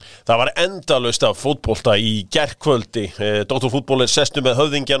Það var endalaust af fótbolta í gærkvöldi. Doktorfútból sestu með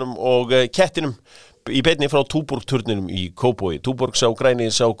höfðingjanum og kettinum í beinni frá Túborg-turninum í Kópavogi. Túborg sá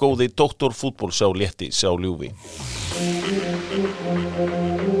græni, sá góði, Doktorfútból sá létti, sá ljúfi.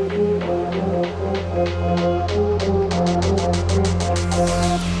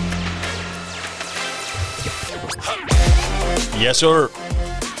 Yes sir.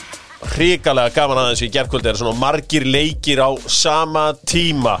 Hrikalega gaman aðeins í gærkvöldi svona margir leikir á sama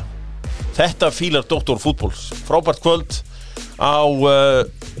tíma. Þetta fílar Doktorfútból. Frábært kvöld á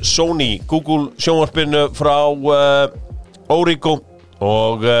Sony Google sjónvarpinu frá Origo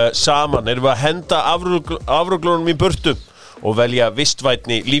og saman erum við að henda afruglunum í burtu og velja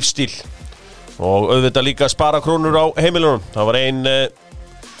vistvænni lífstíl og auðvitað líka spara krónur á heimilunum. Það var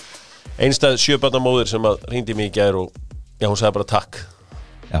einstæð 7 barna móðir sem að hringdi mig í gær og hún sagði bara takk.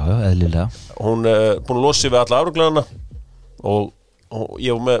 Já, eðlilega. Hún búin að losa við alla afruglunarna og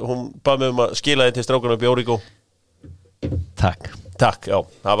hún bað mig að skila þeim til strákana upp í Origo. Takk, já,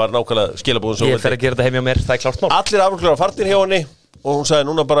 það var nákvæmlega skilabúðin. Ég fer að gera þetta heim hjá mér, það klárt mál. Allir afruglunar farnir hjá henni og hún sagði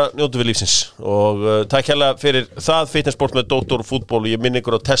núna bara njótu við lífsins og takk hérlega fyrir það fitnessport með Doktorfútból. Ég minn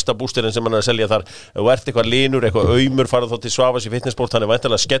ykkur á testabústerinn sem hann að selja þar. Ef þú ert eitthvað linur, eitthvað aumur, farað þá til Svavas í fitnessport. Hann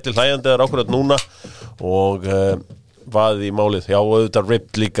væntanlega skellir hlæjandi þar ákvörðat núna og vaðið í málið. Já, auðvitað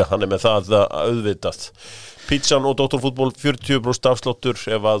ripped líka, hann með það auðvitað. Pizzan og Doktorfútból 40% afsláttur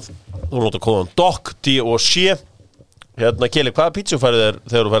ef að þú nota kóðan DOC, D-O-C. Keli, hvaða pizzu færið þér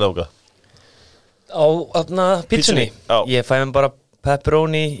þegar þú færið ákvað? Á pizzunni? Ég fæði mér bara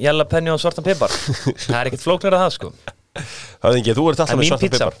pepperoni, jalapeno og svartan pipar. Það ekkert flóknara það, sko. Höfðingi, þú ert alltaf með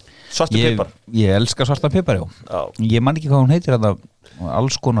svartan pipar. Svartan pipar. Ég elska svartan pipar, já. Ég man ekki hvað hún heitir þetta.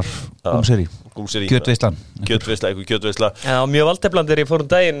 Alls konar gúmseri. Kjötveislan. Kjötveisla. Já, mjög valdefland þegar ég fór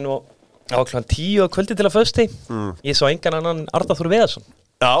daginn og á kl. 10 kvöldi til að fösti. Ég sá engan annan Arnar Þór Viðarsson.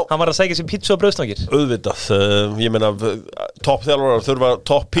 Já. Hann var að sækja sér pizza og brauðstangir. Auðvitað, ég meina toppþjálfarar þurfa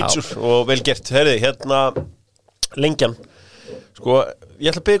topp pizzur og vel gert. Herri, lengjan. Sko,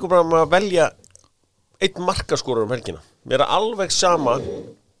 ég ætla að biðja ykkur bara að velja einn markaskorur helgina. Mér alveg sama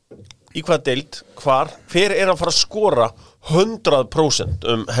í hvað deild, hver að fara að skora 100%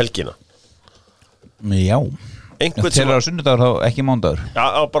 helgina. Já. Þegar á sunnudagur þá ekki mándagur.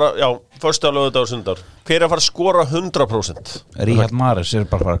 Já, första lögudagur sunnudagur. Hver að fara að skora 100%? Riyad Mahrez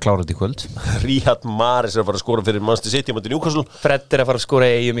bara að fara að klára þetta í kvöld. Riyad Mahrez að fara að skora fyrir Manchester City á Newcastle. Fred að fara að skora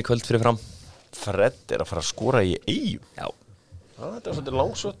í Eyjum í kvöld fyrir Fram. Fred að fara að skora í Eyjum? Já. Þetta svolítið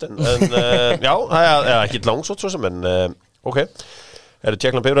langsótt en já, ekki langsótt svo sem en ok.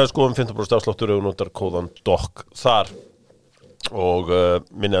 Tjekkland Bifræðar skoðum 15% afsláttur og notar kóðan DOC þar og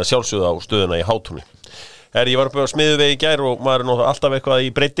minna sjálfsögða á stöðuna í Hátúni. Ég var upp á Smiðuvegi í gær og maður náttúrulega alltaf eitthvað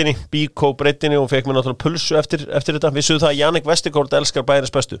í breytinni, Bíkó breytinni og fekk mér náttúrulega pulsu eftir þetta. Vissuðu það að Jannik Vestergaard elskar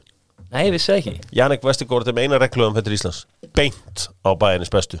Bæjarins bestu? Nei, vissi ekki. Jannik Vestergaard með eina reglu fyrir Íslands. Beint á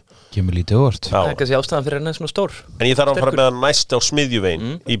Bæjarins bestu. Kemur lítið óvart. Það er kannski ástæðan fyrir hann svona stór. En ég þarf að fara með hann næst á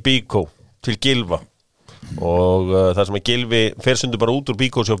Smiðjuvegin í Bíkó til Gylfa. Og það sem að Gylfi fer sundur bara út úr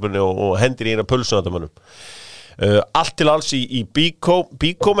Bíkó-sjópunni og hendir í eina pulsu að allt til alls í Bíkó.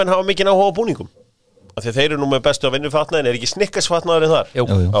 Bíkó-menn hafa mikið áhuga á búningum. Af því að þeir eru nú með bestu að vinnufatnaðin, ekki snikkarsfatnaðurinn þar? Jú.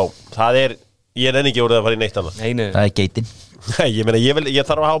 Já, það ég er enn ekki orðið að fara í neitt annað. Nei. Það geitin. Nei, ég meina, ég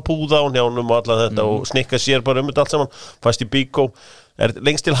þarf að hafa púða á njánum og allar þetta og snikka sér bara þetta allt saman. Fast í Bíkó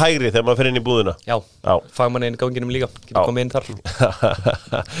lengst til hægri þegar maður fer inn í búðina. Já. Fagmannin ganginum líka, getur komið inn þar.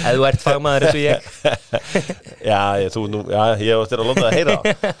 Ef þú ert fagmaður eins og ég. Ég átti að láta það heyra það.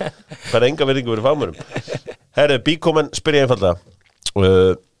 Það er enga virðingu fyrir fagmönnum. Herri, Bíkómenn spyr ég einfaldlega.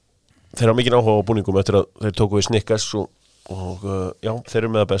 Þeir hafa mikið áhuga á búningum eftir að þeir tóku við Snickers og þeir eru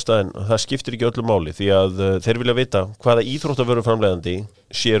með það besta en það skiptir ekki öllu máli því að þeir vilja vita hvaða íþróttavöru framleiðandi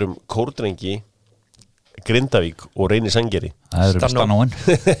sér kórdrengi, Grindavík og Reyni Sangeri. Það eru Stanóin.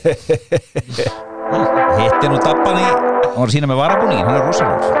 Hittin og Dabban hann var að sína með varabúningin, hann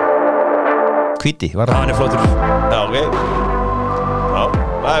rosalegur. Hvíti, hann flottur. Já, ok. Já,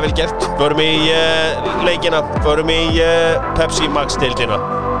 það vel gert. Förum í leikina, förum í Pepsi Max deildina.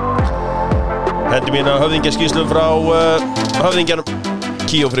 Hendum hérna höfðingjaskýrslu frá höfðingjanum.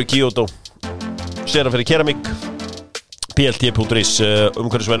 Kíó fyrir Kyoto, Sera fyrir Keramik, PLT.is,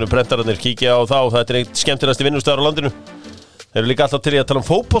 umhverfisvænum prentararnir, kíkja á þá. Það eitt skemmtilegasti vinnustæðar á landinu. Þeir eru líka alltaf til í að tala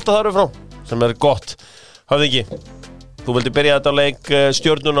fótbolta þar frá, sem gott. Höfðingi, þú vildi byrja þetta á leik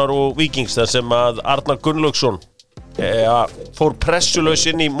Stjörnunar og Víkings þar sem að Arnar Gunnlaugsson fór pressulaus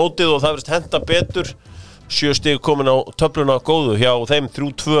inn í mótið og það verðist henta betur. 7 stig komin á töfluna góðu hjá þeim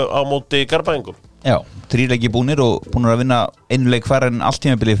 3-2 á móti Garbaengum. Já, 3 leikir búnir og búnir að vinna einu leik færri en allt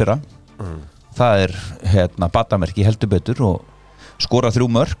tímabilið fyrra. Það er batamerki heldur betur og skorað 3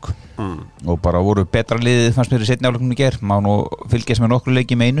 mörk og bara voru betra liðið fannst mér í seinni hálfleiknum í gær, má nú fylgjast með nokkru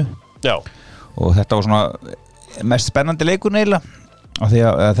leiki með einu. Já. Og þetta var svona mest spennandi leikur eiginlega af því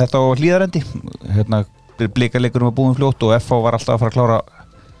að þetta var Hlíðarendi, hérna blikaleikurinn var búinn fljótt og FH var alltaf að fara að klára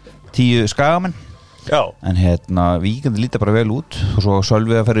 10 skagamenn. Já. En hérna Víkandi líta bara vel út og svo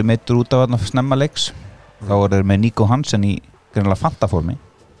Sölvi að ferði meiddur út af þarna snemma leiks. Þá er þeir með Nico Hansen í greinilega fantaformi.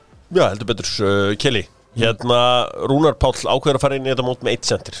 Já, heldur betur Kelly. Hérna Rúnar Páll ákveður að fara inn í þetta mót með 1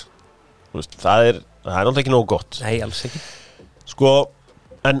 center. Það er náttúrulega ekki nógu gott. Nei, alls ekki. Sko,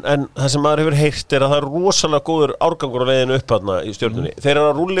 en það sem maður hefur heyrt er að það er rosalega góður árgangur á leiðinu upp þarna í Stjörnunni. Þeir eru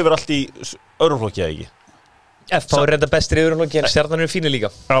að rúlla yfir allt í öðrum flokki, eða ekki? FH er reynda bestir í öðrum flokki en Stjarnan eru fínir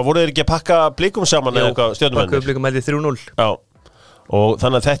líka. Já, voru þeir ekki að pakka Blikum saman eða eitthvað Stjörnumennir? Pakka Blikum held í 3-0. Já. Og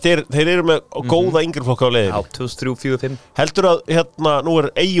þannig að þeir eru með góða yngri flokka á leiðinu. Já, 2003-2005. Heldur að hérna, nú er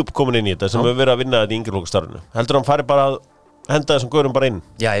Eyjup komin inn í þetta sem hefur verið að vinna þetta í yngri flokkastarfinu. Heldur að hann fari bara að henda þessum gaurum bara inn?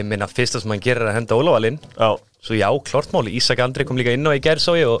 Já, ég meina fyrsta sem hann gerir að henda Ólafal inn. Já. Svo já, klart máli. Ísak Andri kom líka inn á í gær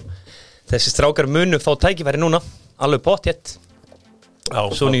sá ég og þessi strákar munu fá tækifæri núna. Alveg pottjett. Já.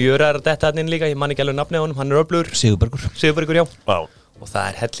 Sóni Jöra er þetta hann inn líka. Ég man ekki alveg nafni á honum. Hann er öflugur. Sigurbergur, já. Já. Og það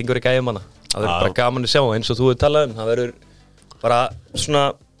er hellingur í gæjum hana. Það verður bara gaman að sjá eins og þú hefur talað það verður bara svona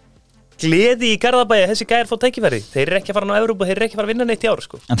gleði í Garðabæi að þessi gæjar fá tækifæri. Þeir eru ekki að fara á Evrópu, þeir eru ekki að fara að vinna neitt í ár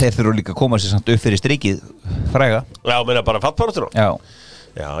sko. En þeir þurfa líka að koma sér samt upp fyrir strikið fræga. Já, meina bara fallbaráttur. Já,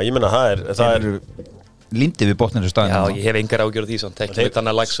 ég meina það er límdi við botninu staðinn. Já, ég hef engar ágjörð því samt, ekki með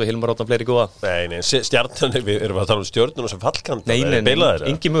þannig Lax og Hilmar Átna fleiri góða. Nei, Stjarnan, við erum að tala Stjörnuna sem fallkant. Nei,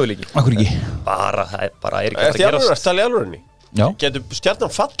 engin möguleiki. Akkur ekki? Bara er ekki að gerast. Ertu alveg alvörinni? Já. Getur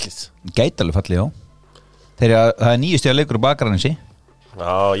Stjarnan fallið? Gæti alveg fallið, já. Það er 9 stiga leikur á Bakranesi.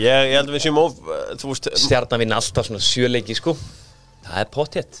 Já, ég held að við séum þú veist Stjarnan vinna alltaf svona 7 leiki sko. Það er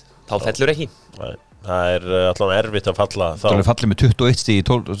pottjett. Þá fellur ekki. Nei, það er allan erfitt að falla þá. Það er fallið með 21 stig í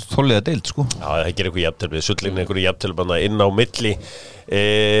 12 deild sko. Já, það gerir eitthvað jafntefli, Sullingin eitthvað jafntefli inn á milli.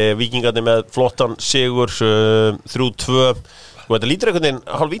 Víkingarnir með flottan sigur 3-2. Og þetta lítur einhvern veginn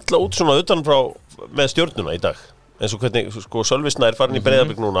hálf illa út svona utan frá með Stjörnuna í dag. Eins og hvernig sko Sölvisna er farin í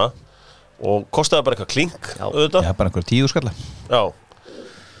Breiðablik núna og kostaði bara eitthvað klink auðvitað. Já, bara einhver 10 skalla. Já.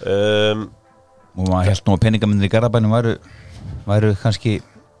 Og maður held nú að peningamennir í Garðabænum væru kannski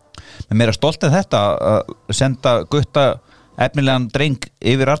með meira stolt en þetta að senda gutta efnilegan dreng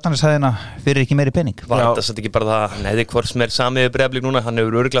yfir Arnarneshæðina fyrir ekki meiri pening. Var þetta satt ekki bara það, neði hvort sem er samið við Breiðablik núna, hann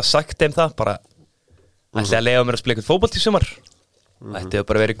hefur örugglega sagt þeim það, bara ætli að leiða mér að spila eitthvað fótbolt í sumar. Þetta hefur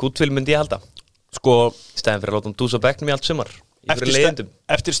bara verið gúttvill myndi ég halda. Sko, í stæðin fyrir að láta hann dúsa bekknum í allt sumar.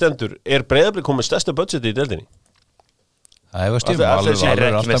 Eftir stendur, er Breiðablik komið stærsta budgeti í deildinni? Það hefur styrm. Þeir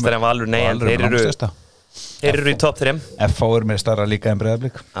eru ekki mestar en Valur, nei, en þeir eru í topp 3. FH er með starra líka en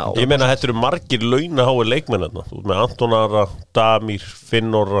Breiðablik. Ég meina, þetta eru margir launaháir leikmenn þarna. Þú með Anton Ara, Damir,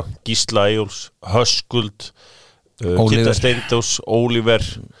 Finnora, Gísla Eyjóls, Höskuld, Kitta Steindós, Oliver,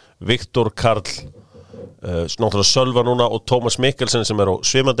 Viktor Karl, náttúrulega Sölva núna og Tómas Mikkelsen sem er á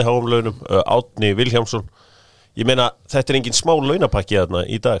svimandi háum launum, Átni Vilhjálmsson. Ég meina, þetta er engin smá launapakki þarna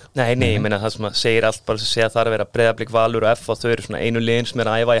í dag. Nei, ég meina það sem að segir allt bara sem segja þar að vera Breiðablik, Valur og F og þau eru svona einu liðin sem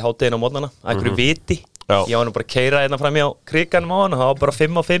er að æfa í hádeginu á mótnana, að einhverju viti. Já. Ég var nú bara að keyra hérna fram hjá kriganum á hann og það var bara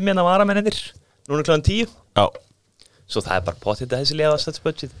 5 á 5 hérna varamennir, núna kl. 10. Já. Svo það er bara potið að þessi liða að setja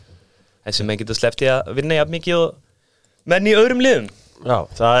budget. Þessi menn getur sleppt í að vinna jafn mikið og menn í öðrum liðum. Já,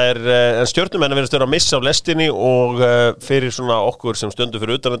 það er, en Stjörnumenn verðast vera að missa af lestinni og fyrir svona okkur sem stöndur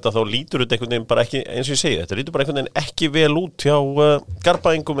fyrir utan þetta þá lítur þetta einhvern veginn bara ekki, eins og ég segi, þetta lítur bara einhvern veginn ekki vel út hjá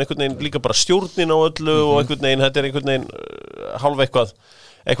Garbaingum, einhvern veginn líka bara stjórnin á öllu og einhvern veginn, þetta er einhvern veginn hálf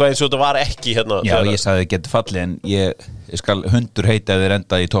eitthvað eins og þetta var ekki hérna. Já, ég sagði það getur fallið en ég skal hundur heita ef þeir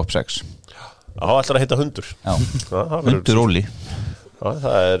enda í top 6. Já, ætlar að heita hundur. Já, hundur Óli. Já,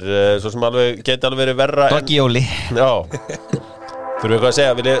 það er svo sem alveg geti alveg verið verra. Doggi Óli. Já. Þurfum við eitthvað að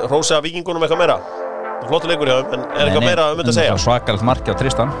segja, vil ég hrósa Víkingunum eitthvað meira? Það er flottur leikur hjá þeim, en er eitthvað meira að segja? Svakalegt marki á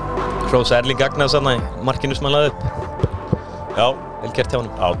Tristan. Hrósa Erling Agnes þarna í markinu sem hann laði upp. Já. Vel gert hjá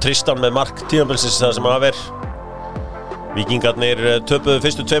honum. Já, Tristan með mark tímabilsins það sem að ver. Víkingarnir töpuðu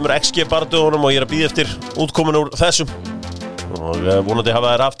fyrstu 2 XG barðuðunum og ég er að bíða eftir útkomin úr þessum. Og vonandi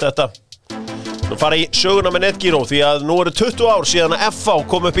hafa þær haft þetta. Nú fara í söguna með Netgyro því að nú eru 20 ár síðan að FH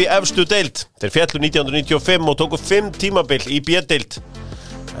kom upp í efstu deild. Þeir féllu 1995 og tóku 5 tímabil í B-deild.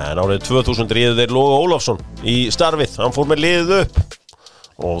 En árið 2000 réðu þeir Loga Ólafsson í starfið. Hann fór með liðið upp.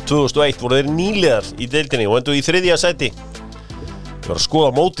 Og 2001 voru þeir nýliðar í deildinni og endur í 3. sæti. Ég var að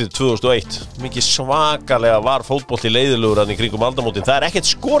skoða mótið 2001. Mikið svakalega var fótbolti leiðilegur hann í kringum aldamótin. Það er ekkert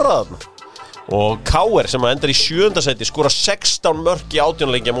skorað þarna. Og KR sem endar í 7. sæti skora 16 mörk í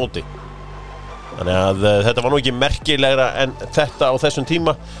 18 leikja móti. Þannig að þetta var nú ekki merkilegra en þetta á þessum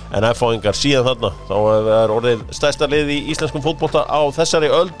tíma en F-fáingar síðan þarna þá er orðið stærsta lið í íslenskum fótbolta á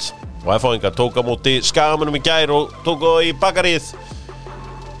þessari öld og F-fáingar tók á móti Skagamönnum í gær og tók það í bakaríð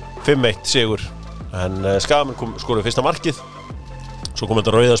 5-1 sigur en Skagamenn skoruðu fyrsta markið svo kom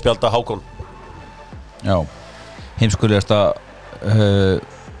þetta rauða spjalda Hákon Já, heimskulegasta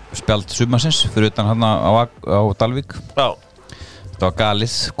spjald sumarsins fyrir utan hann á Dalvík Já þetta var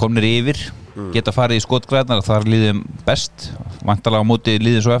galið, komnir yfir geta farið í skotgræðnar þar líðum best vantarlega á móti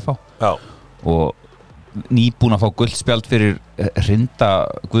líðum svo FH Já og nýbúin að fá guldspjald fyrir Rinda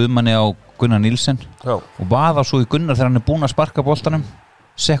Guðmanni á Gunnar Nílsen Já og vaða svo í Gunnar þegar hann búin að sparka boltanum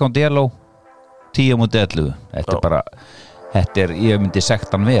second yellow 10 móti 11 þetta er bara ég myndi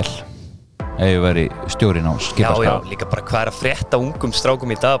sagt hann vel ef ég væri stjórinn á skipaskap Já, líka bara hvað að frétta ungum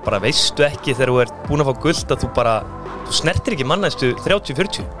strákum í dag bara veistu ekki þegar þú ert búin að fá guld að þú snertir ekki mannaðistu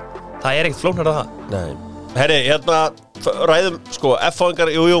 30-40 það er ekkert flóknar að það Nei Herri, hérna ræðum sko F-fáingar,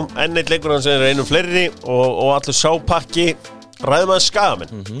 jú, enn eitt leikur sem er einum fleiri og allur sápakki ræðum að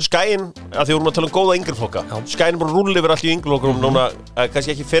Skagamenn Skaginn, að því vorum að tala góða yngreflokka Skaginn bara rúll yfir allt í yngreflokkum núna,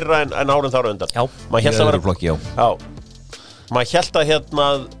 kannski ekki fyrra en árin þar á undan Já, maður hélt að vera maður hélt að hérna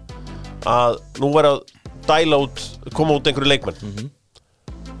að nú verið að dæla út koma út einhverju leikmenn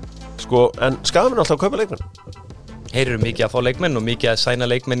sko, en Skagamenn alltaf að kaupa leikmenn Þeir eru mikið að fá leikmenn og mikið að sæna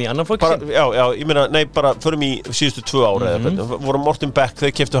leikmenn í annan flokk Já, ég meina, bara förum í síðustu 2 ára voru Morten Beck,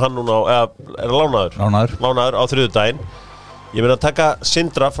 þau keyptu hann núna er lánaður á þriðjudaginn ég meina að taka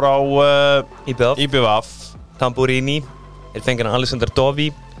Sindra frá IBVF Tamburini, þeir fengur hann Alexander Dovi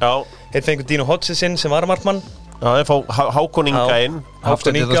þeir fengur Dino Hodgson sem var markmann Já, þeir fá Hákon Inga inn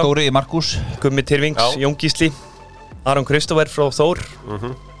Hákon Inga stóri í Markus Gummi Tyrfings, Jón Gísli Aron Kristófer frá Þór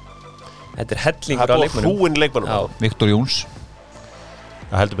Þetta er hellingur af leikmennum hrúin leikmennum Viktor Jóns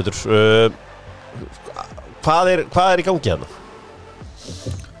Það heldur betur Hvað er í gangi hérna?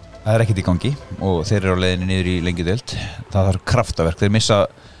 Það er ekkert í gangi og þeir eru á leiðinni niður í lengjudeild það þarf kraftaverk, þeir missa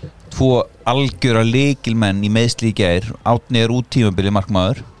 2 algjöra lykilmenn í meiðsli í gær Átni er út tímabili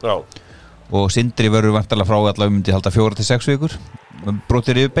markmaður Já og Sindri verður vantarlega frá allavega myndi halda 4-6 vikur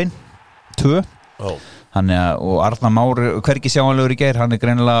brotir yfirbein 2 og Arnar Már hvergi sjáanlegur í gær hann er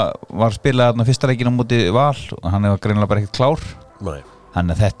greinilega var spilað þarna fyrsta leikinn á móti Val og hann er greinilega bara ekkert klár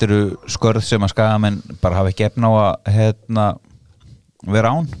þannig að þetta eru skörð sem að Skagamenn bara hafa ekki efna á að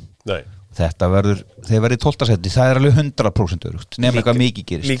vera án Nei. Þetta þeir verður í 12. seti það er alveg 100% örugt nema eitthvað mikið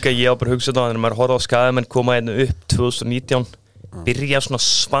gerist líka ég á bara hugsað á þegar maður horfði á Skagamenn koma hérna upp 2019 byrja svona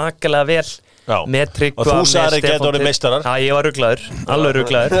svakalega vel með Tryggva og þú sagðir ekki að það voru meistarar ég var ruglaður, alveg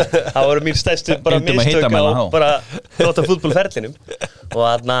ruglaður það voru mín stærstu bara mistök á bara nota fútbolferlinum og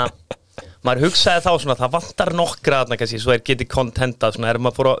þarna maður hugsaði þá svona það vantar nokkra þarna kannski svo geti kontentað svona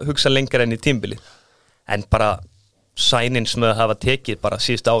maður fór að hugsa lengra enn í tímabili en bara sænin sem þau hafa tekið bara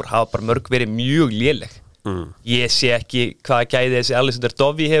síðustu ár hafa bara mörg verið mjög léleg ég sé ekki hvað gæði þessi Alexander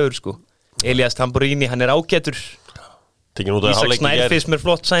Dovi hefur sko Elias Tamburini, hann er ágætur Ísak Snærfis mér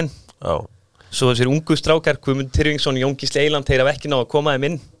flott sæn svo þessir ungu strákar Guðmund Tyrfingsson, Jón Gísli Eiland þeir hafa ekki náð að koma þeim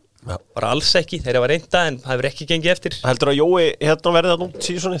inn bara alls ekki, þeir hafa reynda en það hefur ekki gengið eftir Heldur að Jói hérna verði það nút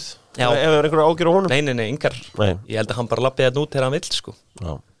síðsonið ef það er einhverja ágjur á honum? Nei, yngar ég held að hann bara lappið það nút þegar hann vill sko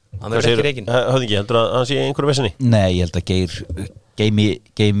hann verður ekki reygin Höfðingi, heldur að hann sé einhverju vesinni? Nei, ég held að Geir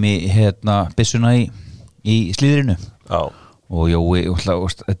geimi byssuna í slíðrinu og Jói,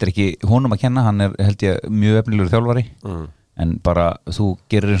 þetta er ekki honum að kenna hann er held ég mjög efnilegur þjálfari en bara þú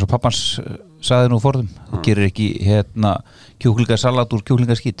gerir eins og pappans sagði nú forðum þú gerir ekki kjúklingasalat úr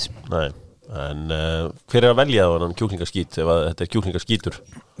kjúklingaskít Nei, en hver er að velja það hann kjúklingaskít ef þetta er kjúklingaskítur?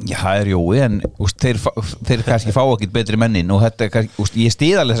 Já, það er Jói en þeir kannski fá ekkert betri mennin og þetta ég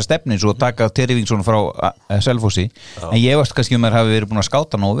stíðalega þessa stefni svo að taka Tyrfingsson frá Selfossi en ég veist kannski maður hafi verið búin að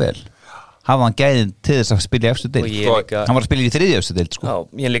skáta nógu vel hafa hann gæðin til þess að spila í efstu deild hann var að spila í 3. efstu deild sko.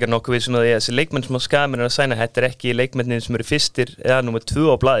 ég er líka nokkuð við sem að þessi leikmenn sem að Skagamenn er að sæna þetta er ekki leikmennin sem eru fyrstir eða nummer 2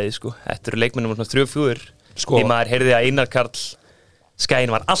 á blaði sko. þetta eru leikmenn nummer 3-4 því maður heyrði að Einar Karl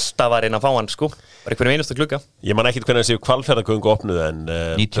Skaginn var alltaf að reyna að fá hann sko. bara einhverjum einasta klukka ég man ekkert hvernig þessi Hvalfjarðargöngu opnuð en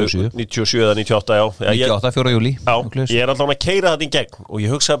 97 eða 98 98, 4. júlí ég er alltaf að keyra þetta í gegn og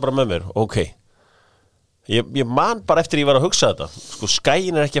ég hugsaði bara með mér Ég man bara eftir ég var að hugsa þetta sko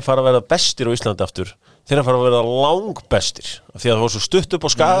Skaginn er ekki að fara að vera bestir á Íslandi aftur þeir að fara að vera langbestir því að það var svo stutt upp á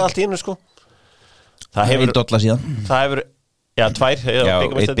Skaga allt í einu sko það hefur já, 2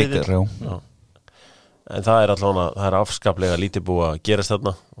 en það er allavega það er afskaplega lítið búið að gerast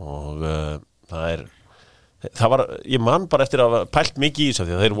þarna og ég man bara eftir að pælt mikið í þessu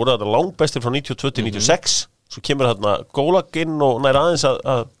því að þeir voru þetta langbestir frá 92 til 96 svo kemur þarna Gólaginn og nær aðeins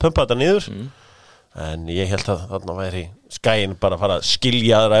að pumpa þetta niður en ég held að þarna væri Skaginn bara að fara að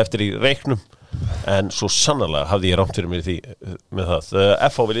skilja aðra eftir í reiknum en svo sannarlega hafði ég rámt fyrir mér því með það.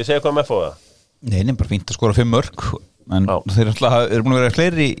 FH, vil ég segja hvað FH það? Nei, bara fínt að skora 5 mörk en þeir eru búin að vera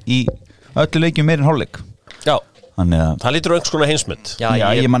fleiri í öllu leikjum meir en hálfleik. Já, það lítur einhvers konar heimsmynd. Já,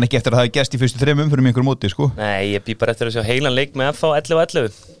 ég man ekki eftir að það hafi gerst í fyrstu 3 umfyrir með einhver móti, sko. Nei, ég bý bara eftir að sjá heilan leik með FH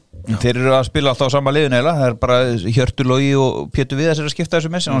 11-11. Þeir eru að spila alltaf á sama liðinu eða, það er bara Hjörtur Logi og Pétur Viðars eru að skipta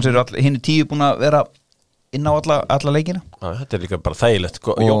þessu messi, þannig að hinn 10 búin að vera inn á alla leikina. Já, þetta er líka bara þægilegt.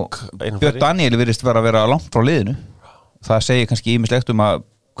 Og Björn Daniel virðist vera langt frá liðinu. Það segir kannski ýmislegt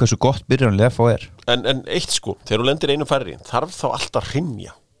hversu gott byrjunarlið FH er. En eitt sko, þegar þú lendir einu færri, þarf þá alltaf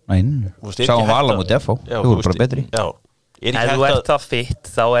hrynja. Nei, sáum Vala mútið FH, þú voru bara betri. Já. Ef þú ert það fitt,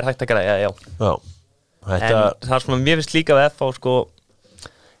 þá er hægt að græja, já. En það er svona, mér finnst líka við FH, sko,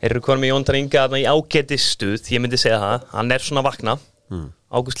 eru konum með Jóndar Inga í ágætisstuð, ég myndi segja það, hann er svona vakna.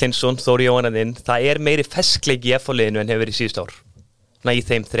 Ágúst Lindsson, Þóri Jóhannesson, það er meiri feskleik í FH-liðinu en hefur verið í síðust ár. Í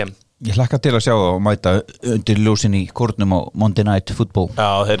þeim 3. Ég hlakka til að sjá og mæta undir ljósin í kórnum á Monday Night Football.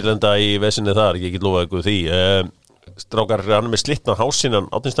 Já, þeir lenda í vesinni þar, ég get lofað ykkur því. Strákar, hann er með slitna hásinnan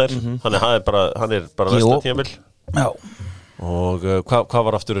Átnistær, hann er bara næsta tímabil. Já. Og hvað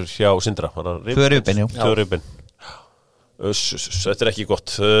var aftur hjá Sindra? 2 rifbein, já. 2 rifbein. Þetta er ekki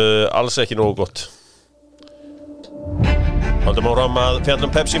gott, alls ekki nógu gott. Haldum áfram að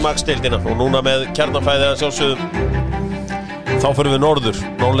fjallum Pepsi Max-deildina og núna með kjarnafæði að sjálfsögðum. Þá fyrir við norður,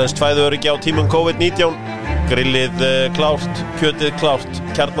 norðlenskt fæðuöryggi á tímum COVID-19. Grillið klárt, kjötið klárt,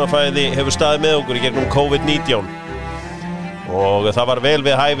 kjarnafæði hefur staðið með okkur í gegnum COVID-19. Og það var vel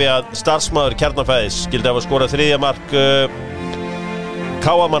við hæfi að starfsmaður kjarnafæðis skildi hafa skorað 3. mark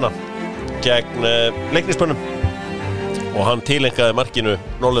Káamanna gegn leiknismönnum og hann tilengaði markinu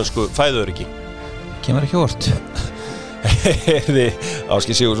norðlensku fæðuöryggi. Kemur ekki óvart.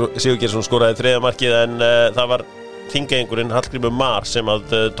 Áskir Sigurgeirsson skoraði 3. markið en það var þingeyingurinn Hallgrímur Mar sem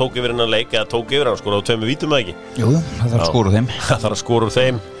tók yfir hennan leik eða tók yfir hann skoraði 2 vítum eða ekki. Jú, það þarf að skora úr þeim. Það þarf að skora úr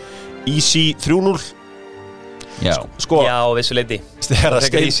þeim. Easy 3-0. Já, sko, já, vissuleiti.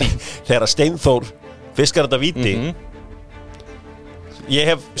 Þegar Steinþór fiskar þetta víti ég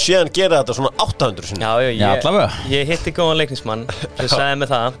hef séðan gera þetta svona 800 sinni. Já, ég hitti góðan leiknismann sem sagði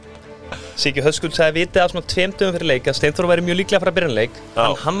með það. Siggi Höskuld sagði vitið að svona 2 dögum fyrir leik að Steinþór væri mjög líklega að fara að byrja leik.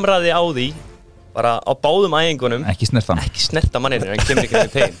 Hann hamraði á því bara á báðum æfingunum. Ekki snerta manninu, hann kemur ekki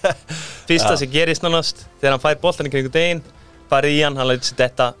með tegin. Fyrsta sem gerist nánast þegar hann fær boltan í kringu tegin, farið í hann lætur sér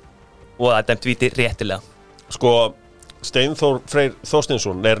þetta og það dæmt víti réttilega. Sko, Steinþór Freyr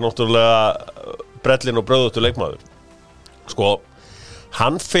Þorsteinsson er náttúrulega brellin og bröðutu leikmaður. Sko,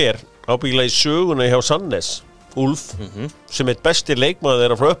 hann fer ábyggilega í söguna hjá Sandnes, Úlf, sem eitt besti leikmaður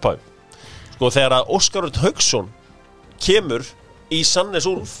þeirra frá upphæð. Sko, þegar að Óskar Örn Hauksson kemur í Sandnes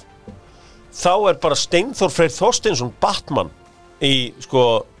Úlf, þá er bara Steinþór Freyr Þorsteinsson Batman í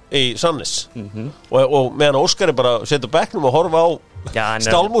Sandnes. Og meðan Óskar er bara að setja bekknum og horfa á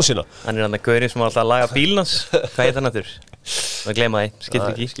stálmúsina. Hann er hann að gaurinn sem var alltaf að laga bílnans. Hvað heit hann aftur? Það gleyma því,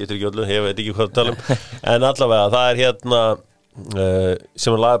 skiptir ekki öllu, ég veit ekki hvað að tala en allavega, það er hérna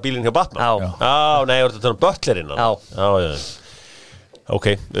sem að laga bílinn hjá Batman. Nei, ég var að tala Butlerinn. Ok.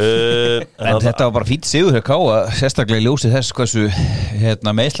 En þetta var bara fínt sigur hjá Káa, sérstaklega í ljósi þess hversu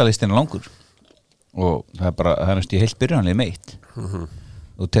meiðslalistin er langur og það er bara, það er næstu heilt byrjunarlið meitt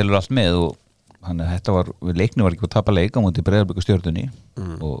og telur allt með og þannig að þetta var, leikni var ekki að tapa leik á móti Breiðablik og Stjörnunni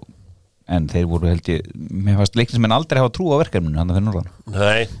en þeir voru held ég, mér fannst leiknismenn aldrei hafa trú á verkefninu hann að þeir norðan.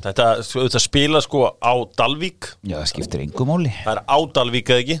 Nei, þetta spila sko á Dalvík. Já, það skiptir engu máli. Það er á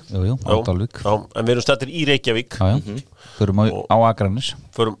Dalvík eða ekki? Jú, á Dalvík. Já, en við erum stættir í Reykjavík. Já, förum á Akranes.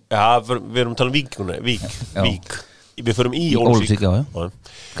 Við erum að tala um Vík. Við förum í Ólfsvík. Já.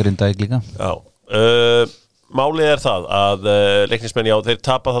 Grindavík líka. Já. Málið er það að leiknismenn, já, þeir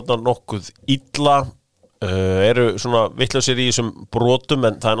tapa þarna nokkuð illa, eru svona vitlausir í þessum brotum,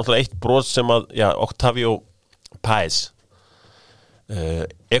 en það er náttúrulega eitt brot sem að, já, Octavio Páez,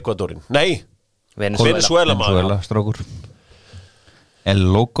 Ekvadorin, nei, Venezuela strákur. El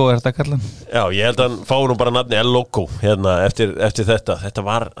Loco er þetta kallan? Já, ég held að hann fái nú bara nafni El Loco hérna eftir þetta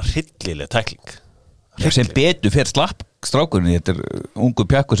var hryllileg tækling. Sem betur fyrir slapp strákurinn, þetta er ungu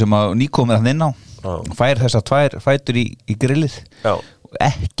pjakkur sem að nýkomið hann inn á fær þessar 2 fætur í grillið. Já.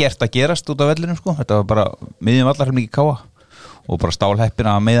 Ekkert að gerast út af vellinum sko. Þetta var bara miðjum allar mikið Káa og bara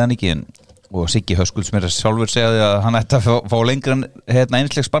stálheppina að meðan ekki og Siggi Höskulds mér sjálfur segði að hann ætti að fá lengra en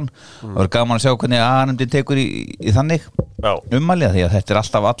einslegsbann. Það var gaman að sjá hvernig A-nefndin tekur í þannig ummælið því að þetta er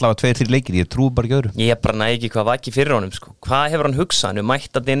allavega 2-3 leikir, ég trúi bara ekki öðru. Ég bara nægi hvað var ekki fyrir honum sko. Hvað hefur hann hugsað? Hann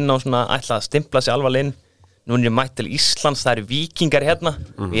mætt að inn á svona ætla að stimpla sig alvarlega inn. Nú er mætt til Íslands, það eru víkingar hérna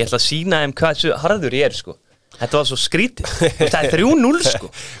Ég ætla að sýna þeim hvað þessu harður ég sko Þetta var svo skrítið Það er 3-0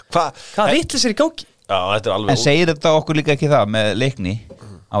 sko Hvað vitleysir í gangi? Já, þetta alveg En segir þetta okkur líka ekki það með leikni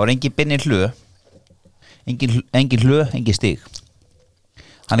Það var engin binni hlö Engin hlö, engin stig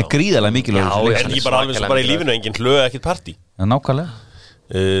Hann gríðarlega mikilvægur En ég bara alveg svo bara í lífinu engin hlö, ekkert partí Já, nákvæmlega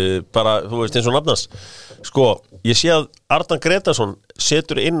Bara, þú veist eins og nafnast Sko, ég sé að Arnar Gretarsson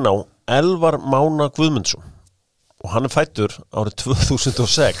setur inn á Elvar Mána Guðmundsson og hann fættur árið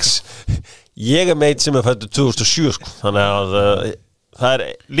 2006 ég meit sem fættur 2007 sko. Þannig að það er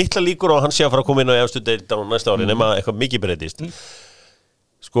litla líkur á að hann sé að fara að koma inn á efstu deild á næsta ári nema eitthvað mikið breytist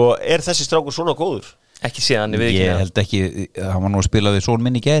Sko, er þessi strákur svona góður? Ekki síðan, ég held ekki hann var nú að spila við són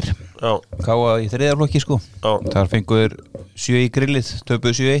minn í gær Káa í þriðarflokki sko þar fengur 7 í grillið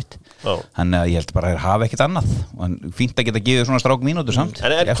töpuð 7-1 þannig að ég held bara að hafa ekkert annað og fínt að geta gefið svona strák mínútur samt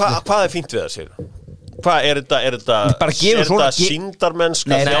En hvað er fínt við það, segir Hvað er þetta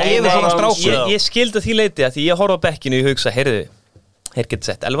sýndarmennska Ég skildi því leiti að því ég horfa á bekkinu og ég hugsa, heyrðu, hér getur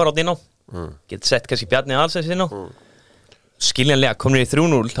sett Elvar inn á getur sett kannski Bjarni Alsæs inn á skiljanlega komnir í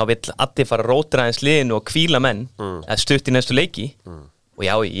 3-0 þá vill Addi fara að rótra aðeins liðinu og hvíla menn eða stutt í næstu leiki og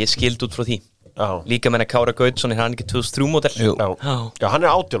já, ég skildi út frá því líka menn að Kára Gautsson hann ekki 2003 módel Já, hann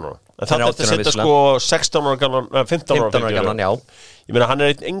er 18 ára en það er að setja sko 16 ára gamlan 15 ára gamlan, já Ég meina, hann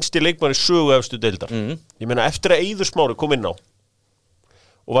er einn yngsti leikmaður í sögu efstu deildar Ég meina, eftir að Eiður Smári kom inn á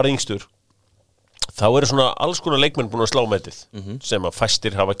og var yngstur þá eru svona alls konar leikmenn búin að slá metið sem að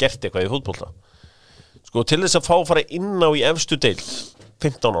fæstir hafa gert eitthvað í fótbolta Sko, til þess að fara inn á í efstu deild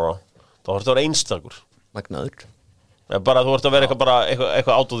 15 ára, þá þarf þetta að vera einstakur Magnaður Bara þú ert að vera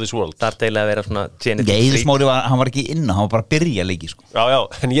eitthvað out of this world Það er deila að vera svona Eiður Smári, hann var ekki inn hann var bara að byrja leiki sko. Já,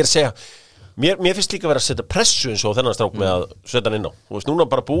 en ég er að segja Mér finnst líka að vera að setja pressu eins og þennan strák með að setja hann inn á Þú veist, núna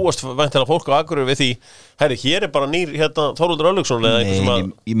bara búast væntanlega fólk á Akureyri við því Herri, hér er bara nýr Þóróldur Örlygsson eða eitthvað sem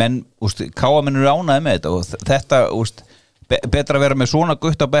að Ég menn, Káamenn eru ánægði með þetta og þetta, betra að vera með svona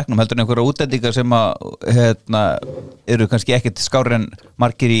gutt á bekknum heldur en einhverja útlendingar sem að eru kannski ekkert skárri en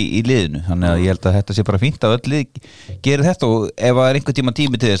margir í liðinu þannig að ég held að þetta sé bara fínt að öll lið gerir þetta og ef það er einhver tíma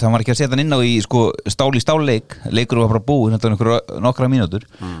tími til þess það var ekki að setja hann inn á í stál í stálleik leikur var bara búinn þetta einhverja nokkra mínútur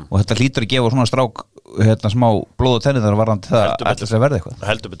og þetta hlýtur að gefa svona strák smá blóð og tenni þar varðandi það að ætla sér að verða eitthvað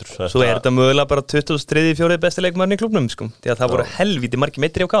heldur betur Svo er þetta mögulega bara 23. besti leikmaðurinn í klúbbnum sko því að það voru helvíti margir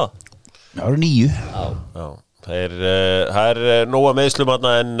meitri á Káa Það eru 9 Það er nóga meðslum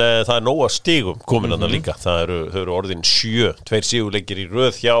en það er nóga stigum komin þarna líka þau eru orðin 7 2 sigurleikir í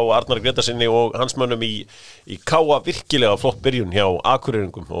röð hjá Arnar Gretarsinni og hans mönnum í Káa virkilega flott byrjun hjá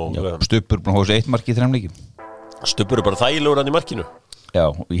Akureyringum Stubbur búin að hósa 1 mark í 3 leikjum Stubbur er bara þægilegur hann í markinu Já,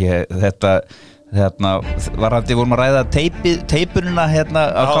 þetta varandi vorum að ræða teipurina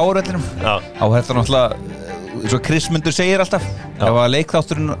á Káarvellinum á þetta náttúrulega svo Chris Mundur segir alltaf ef að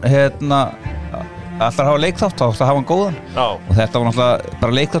leikþátturinn alltaf hafa leikþátt, þá hafa hann góðan og þetta var náttúrulega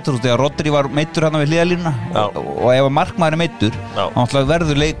bara leikþáttur því að Rodri var meiddur hérna við hliðalínuna og ef að markmaður er meiddur þá náttúrulega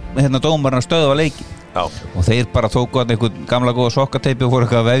verður dómarinn að stöðva leiki og þeir bara tóku einhvern gamla góða sokkateipi og fóru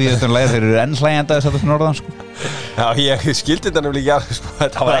eitthvað að vefja utan lægir þeir eru enn hlægjandi að þetta fyrir norðan Já, ég skildi þetta nefnilega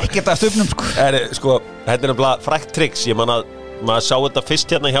það var ekkert að stufnum Þetta er nefnilega frækt tricks ég man að maður sá þetta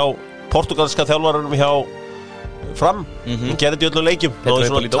fyrst hérna hjá portugalska þjálfarunum hjá Fram hann gerði í öllum leikjum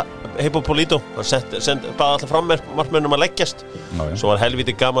Hippopolito hann baði alltaf fram markmönnum að leggjast svo var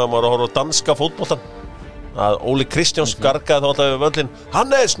helviti gaman að maður að horfa á danska fótboltan að Óli Kristjáns gargaði þá alltaf við völlin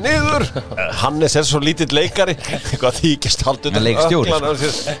Hannes, niður! Hannes er svo lítill leikari eitthvað þykist haldið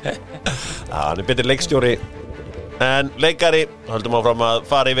hann er betur leikstjóri en leikari höldum áfram að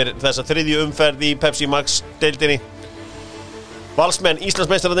fara yfir þessa 3. umferð í Pepsi Max deildinni Valsmenn,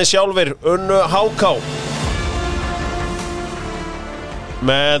 Íslandsmeistararnir sjálfir unnu HK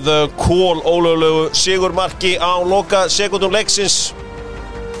með kól ólöglegu sigurmarki á loka sekúndum leiksins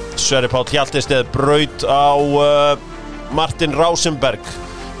Sverrir Páll Hjaltesteð braut á Martin Rásenberg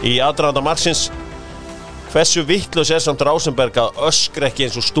í aðdraganda marksins hversu vitlaus er samt Rásenberg að öskra ekki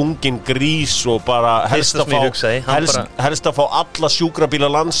eins og stungin grís og bara helst að fá alla sjúkrabíla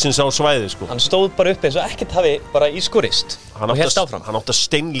landsins á svæði sko. Hann stóð bara upp eins og ekkert hafi bara ískurist og held áfram Hann átti að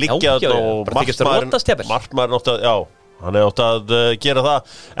steinliggja og markmaðurinn átti að hann átt að gera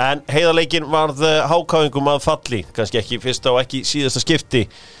það en heiðarleikin varð hákáingum að falli kannski ekki fyrsta og ekki síðasta skipti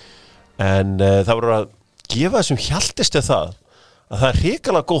en það voru að gefa þessum Hjaltesteð það að það er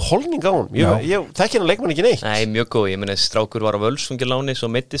hrikalega góð holning á hún ég þekki hann leikmann ekki neitt Nei, mjög góð, ég meina strákur var á Völsungiláni svo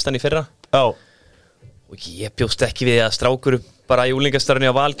meiddist hann í fyrra og ég bjóst ekki við að strákur bara í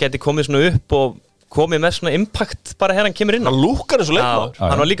úlingastarfinni á Val geti komið svona upp og komið með svona impact bara hann kemur inn hann lúkkar eins og leikmaður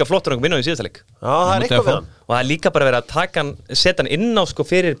hann var líka flottur hann vinna í síðasta leik það eitthvað við hann og það líka bara verið að taka hann setja hann inn á sko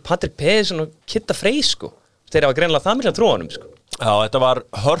fyrir Patrik Pedersen og Kitta Frey sko þeir hafa greinilega það mikla trú á honum sko þetta var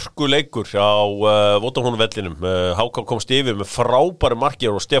hörkuleikur á Vodafone-vellinum HK komst yfir með frábæru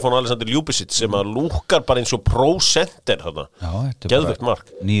markir og Stefán Alexander Ljúbisic sem að lúkkar bara eins og pro-center geðveikt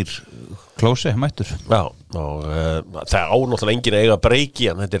mark nýr Klose mættur og það ánáttúrulega enginn eiga að breyki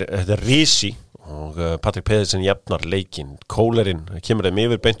hann þetta er risi og Patrik Pedersen jafnar leikinn Kólerinn kemur þeim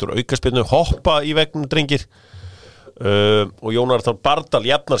yfir beint úr aukaspyrnu hoppa í vegnum drengir og Jónar Þór Bardal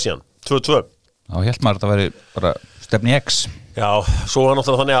jafnar síðan 2-2 hélt maður að þetta væri bara stefni X Já, svo var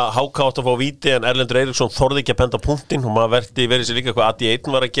náttúrulega þannig að HK átt að fá víti en Erlendur Eiríksson þorði ekki að benda punktinn og maður verið sér líka hvað AD1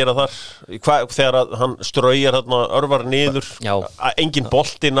 var að gera þar þegar að hann straujar þarna örvar niður engin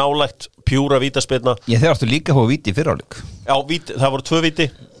bolti nálægt, pjúra vítaspyrna Þeir áttu líka að fá víti í fyrráleik Já, það voru 2 víti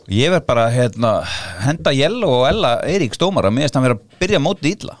Ég verð bara henda Jello og Ella Eiríks dómara meðan hann verið að byrja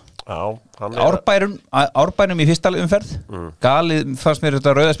móti illa Árbænum í fyrsta umferð galið fannst mér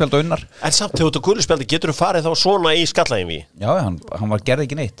þetta rauðaspjald og unnar en samt þegar þetta gulispjaldi getur þú farið þá svona í skallægin við já, hann var gerði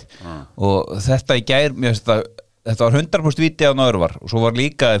ekki neitt og þetta í gær, þetta var 100% viti á Nörvar og svo var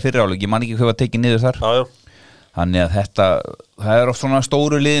líka fyriráleik, ég man ekki hvað var tekið niður þar þannig að það er oft svona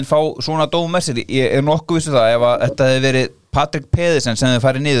stóru liðin fá svona dómum með sér ég er nokkuð vissu það ef þetta hefði verið Patrik Pedersen sem þið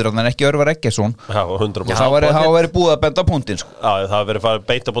farið niður þannig ekki Örvar Eggertsson þá verið búið að benda punktin sko. það verið farið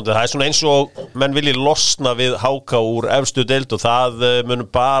beita punktin það er svona eins og menn vilji losna við HK úr efstu deild og það munum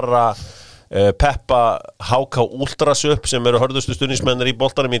bara peppa HK Ultras upp sem eru hörðustu stuðningsmennir í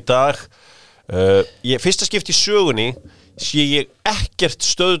boltanum í dag fyrsta skipti í sögunni sé ég ekkert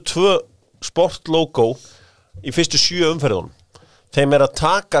stöð 2 sportlogo í fyrstu 7 umferðunum þeim að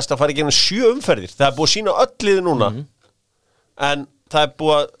takast að fara í gegnum 7 umferðir það búið að sína öll liði núna en það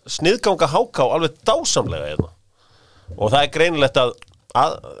búið að sniðganga HK alveg dásamlega hérna. Og það greinilegt að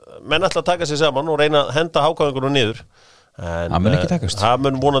menn ætla að taka sig saman og reyna að henda HK-ingunum niður en það mun ekki takast það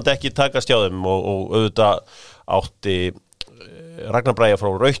mun vonandi ekki takast hjá þeim og auðvitað átti Ragnar Bragi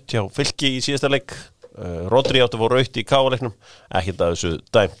frá Raut hjá Fylki í síðasta leik Rodri átti að fá Raut í K-leiknum ekkert að þessu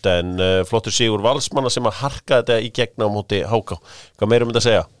dæmt en flottur sigur Valsmanna sem að harka þetta í gegn á móti HK hvað meirum þetta að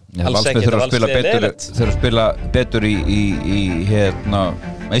segja? Valsmenn þurfa að spila betur í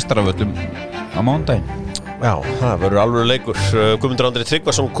meistaravöllum á mánudaginn Já, það verður alveg leikur Guðmundur Andri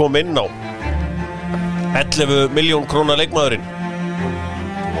Tryggvason kom inn á 11 milljón króna leikmaðurinn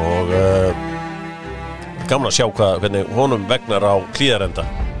og gaman að sjá hvernig honum vegnar á Hlíðarenda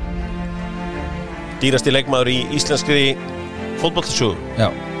dýrasti leikmaður í íslenskri fótboltasögu Já,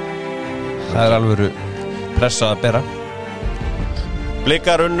 það er alveg pressa að bera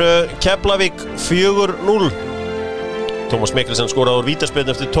Blikar Keflavík 4-0 Tómas Mikkelsen skoraði úr vítaspyrnu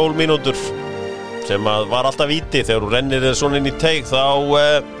eftir 12 mínútur sem að var alltaf víti þegar þú rennir þér svona inn í teig þá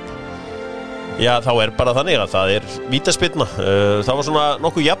þá er bara þannig að það er vítaspyrna það var svona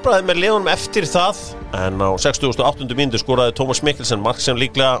nokkuð jafnræði með liðunum eftir það en á 68. mínútu skoraði Tómas Mikkelsen mark sem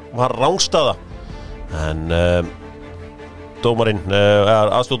líklega var rangstaða en dómarinn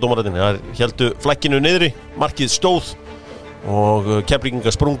aðstoðdómarinn héldu flækkinu niðri markið stóð og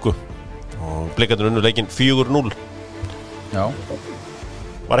Keflvíkingar sprungu og Blikarnir unnu leikinn 4-0 Já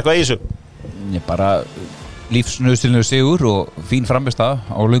Var eitthvað í þessu? Ég bara lífsnauðsynlegur sigur og fín framistæða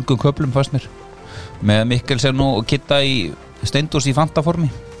á löngum köflum fannst mér með Mikkelsen og Kitta í Steindós í fantaformi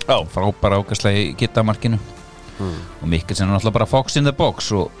frábæra ákastlega í Kitta-markinu og Mikkelsen er náttúrulega bara fox in the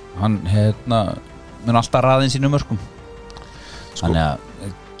box og hann mun alltaf raðinn sínum mörkum þannig að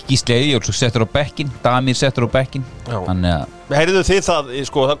Gísli Eyjólfsson settur á bekkin Damir settur á bekkin Heyrðu þið það,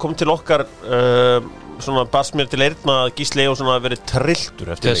 það kom til okkar svona barst mér til eyrna að Gísli Eyjólfsson hafi verið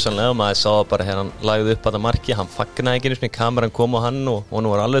trilltur eftir leik Personlega, maður sá bara hérna hann lagði upp að það marki hann fagnaði ekki einu sinni, kameran kom á hann og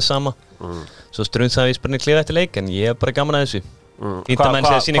honum var alveg sama svo strunsaði við spurning klíða eftir leik en ég er bara gaman að þessu fínt að menn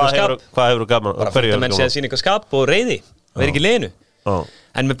sé að sína eitthvað skap Hvað hefur gaman? Bara fínt að menn sé að sína eitthvað skap og reiði og er ekki liðinu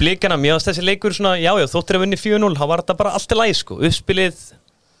en með Blikana, mér ást þessi leikur svona þóttir að vinni 4-0, þá var þetta bara allt í lagi uppspilið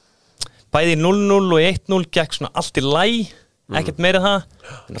bæði 0-0 og 1-0 gekk svona allt í lagi ekkert meira það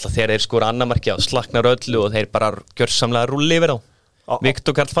en alltaf þegar þeir skora annamarki á slaknar öllu og þeir bara gjörsamlega rúlli yfir á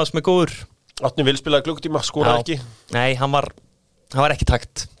Viktor Karl fannst með góður Átni vil spilaði klukkutíma, skoraði ekki Nei, hann var ekki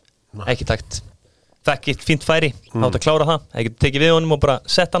takt fekk eitt fínt færi átt að klára það, ekki tekið við honum og bara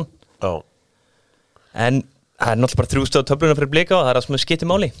sett hann en það er náttúrulega bara 3 stöð töfluna fyrir Blika og það er það sem skiptir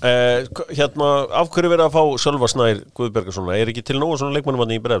máli af hverju verið að fá Sölva Snær Guðbergarsson ekki til nógu svona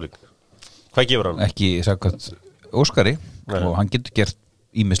leikmannum í Breiðablik hvað gefur hann? Ekki sagðat Óskari og hann getur gert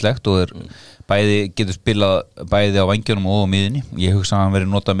ýmislegt og getur spilað bæði á vængjunum og á miðinni ég hugsa að hann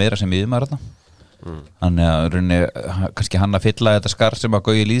verið notað meira sem miðjumaður þarna Þannig að rauninni, kannski hann að fylla þetta skar sem að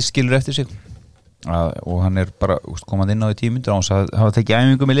Gauji Lýð skilur eftir sig og hann bara komað inn á í 10 mínútur og hann hafa tekið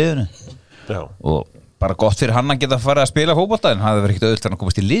æfingum í liðinu og bara gott fyrir hann að geta farið að spila fótbolta en það hefur ekkert auðvitað að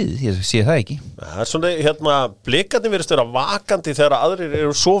komast í lið, ég sé það ekki. Það svona, blikarnir virðist vera vakandi þegar aðrir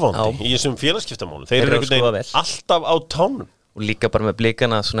eru sofandi í þessum félagskiptamálum. Þeir eru einhvern veginn alltaf á tánum. Og líka bara með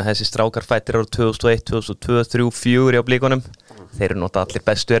blikana, svona þessi strákar fættir ára 2001, 2002, 2003, 2004 á blikunum. Þeir eru náttúrulega allir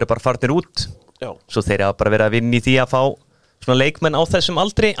bestu eru bara farnir út. Já. Svo þeir hafa bara verið að vinna í því að fá svona leikmenn á þessum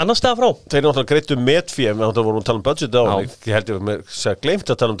aldri annar staða frá. Þeir náttúrulega greittu metfé, við vorum að tala um budget á, ég held ég að glemt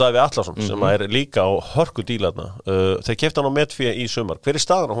að tala um Davíð Atlason sem er líka á hörku dílaðna. Þeir keyptu hann á metfé í sumar. Hver er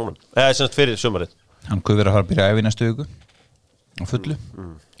staðan á honum? Semst fyrir sumarið. Hann kuð verið að fara að byrja að æfa í næstu viku á fullu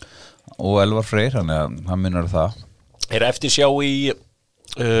og Elvar Freyr, hann munar það. Er eftir sjá í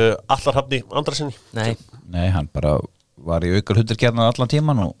Allarhafni Andrasinni? Nei, hann bara var í aukar hundarkernan allan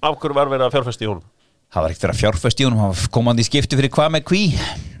tíman og af hverju var verið að fjárfesta í honum? Það var ekkert verið að fjárfesta í honum, hann var komandi í skipti fyrir hvað með hví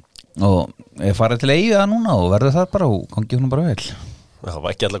og ég farið til eiga núna og verður það bara og gangi honum bara vel. Það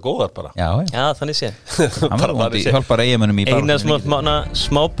var ekki allar góðar bara. Já, þannig sé. Hann var móti, hjálpar eigamönnum í bara. Eina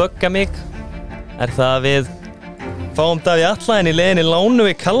smá bögga mig er það að við fáum Davíð Atla en í leiðinni lánu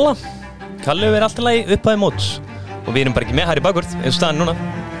við Kalla. Kalli verið alltaf lagi upphæði móts og við erum bara ekki með Harry Bakvörð eins og staðan núna.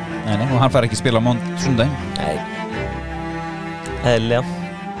 Nei, og hann fær ekki spila á sundaginn. Nei. Eðlilega.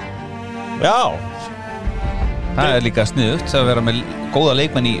 Já. Það er líka sniðugt að vera með góða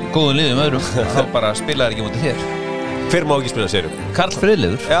leikmenn í góðum liðum öðrum þá bara spilaðir ekki mútið þér. Hver má ekki spila sérum? Karl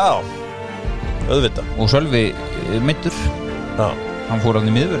Friðleifur. Já, auðvitað. Og Sölvi meiddur. Já. Hann fór hann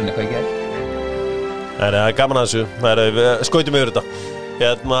í miðvörðinni eitthvað ekki Það er gaman að þessu. Við skautum yfir þetta.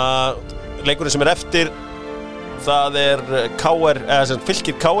 Leikurinn sem er eftir það er KR,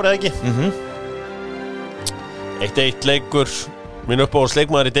 Fylkir KR eða ekki? 1-1 leikur. Minn uppáhalds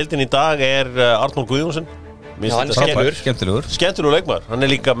leikmaður í deildinni í dag er Arnór Guðjónsson. Já, hann er skemmtilegur leikmaður. Hann er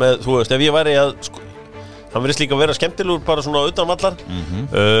líka með, þú veist, ef ég væri að hann verðist líka að vera skemmtilegur bara svona utan vallar.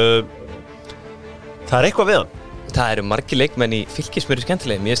 Það er eitthvað við hann. Það eru margir leikmenn í Fylki sem eru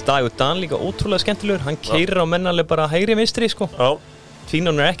skemmtilegir. Mér er Dagur Dan líka ótrúlega skemmtilegur. Hann keyrir á mennalega bara hægri vinstri sko.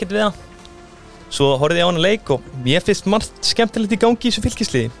 Tvínan er ekkert við hann. Svo horfði ég á hann að leik og mér finnst margt skemmtilegt í gangi í þessu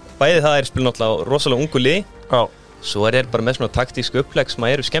Fylkisliði. Bæði það spila náttúrulega rosalega ungu liði. Svo er bara með svona taktísku upplegg sem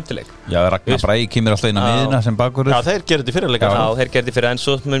eru skemmtileg. Já, Ragnar Bragi kemur alltaf inn á miðina sem bakvörður. Já, þeir gerði þetta fyrir leika. Já, þeir gerði fyrir, en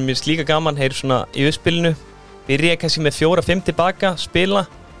svo mér finnst líka gaman, þeir svona í uppspilinu, byrja kannski með 4-5 tilbaka, spila,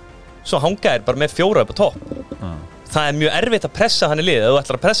 svo hanga þeir bara með 4 upp á topp. Það er mjög erfitt að pressa hann í liðið, ef þú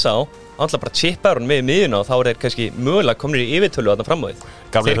ætlar að pressa á, hann ætlar bara að chippa hann með í miðjuna og þá er þeir kannski mögulega komnir í yfirtölu þarna fram á því.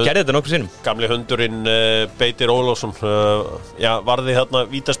 Þeir gerði þetta nokkuð sinnum. Gamli hundurinn Beitir Ólafsson, varði þarna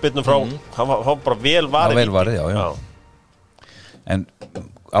vítaspyrnu frá, hann var bara vel varið. Vel varið, já. En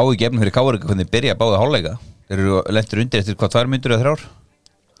áhugjefnum fyrir KR hvernig byrja báða hálfleika. Þeir eru lentur undir eftir 2 mínútur eða 3.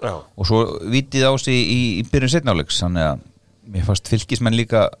 Já. Og svo vítið á sig í byrjun seinni hálfleiks, þannig að mér fannst Fylkismenn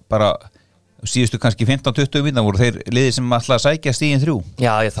líka bara síðustu kannski 15-20 mínútur voru þeir liðir sem ætla að sækja stigin 3.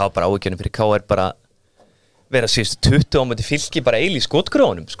 Já, ég þá bara áhugjefnum fyrir KR bara vera síðustu 20 á móti Fylki bara í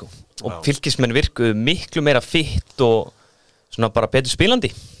skotgrónum sko. Og Fylkismenn virkuðu miklu meira fitt og svona bara betur spilandi.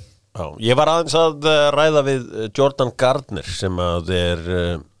 Já, ég var aðeins að ræða við Jordan Gardner sem að er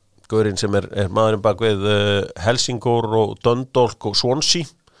gaurinn sem er maðurinn bak við Helsingor og Dundalk og Swansea.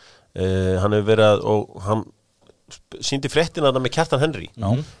 Hann hefur verið og hann sýndi fréttina þarna með Kjartan Henry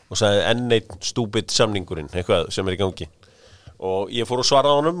og sagði enn einn stúbid samningurinn eitthvað sem er í gangi og ég fór og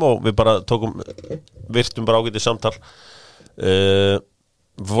svaraði honum og við bara virtum bara ágætið samtal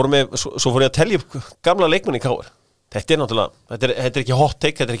svo fór ég að telja gamla leikmenn í KR. Þetta er náttúrulega þetta er ekki hot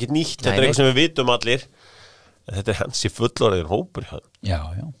take, þetta er ekki nýtt, þetta er eitthvað sem við vitum allir þetta er hansi fullorðin hópur já.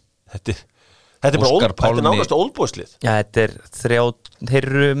 Þetta er bara nánast oldboyslið. Já, þetta er þeir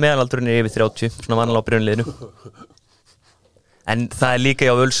eru meðalaldurinn yfir 30 svona vanlega á byrjunliðinu en það er líka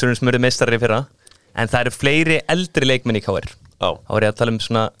á Ölsurinn sem eru meistari fyrra en það eru fleiri eldri leikmenn í KR þá er ég að tala um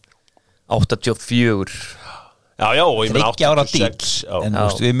svona 84 Já, og ég meina 86 en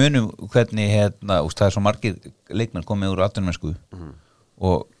við munum hvernig það er svo margir leikmenn komið úr atvinnumennsku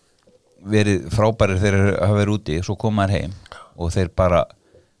og verið frábærir þeir hafa verið úti svo koma þær heim og þeir bara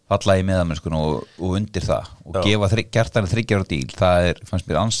falla í meðamennskuna og undir það og gefa Kjartan 3 ára díl það fannst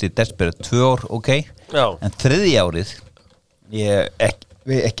mér ansið desperate 2 ár en 3. árið ég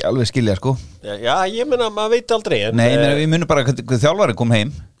ekki alveg skilja sko Já, ég meina maður veit aldrei Nei, við munum bara hvað þjálfarinn kom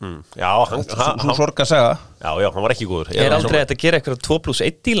heim Já, svo sorga saga Já, hann var ekki góður Ég aldrei að gera eitthvað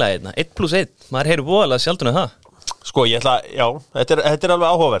 2+1 díla 1+1, maður heyrir voðalega sjaldan það Sko, þetta er alveg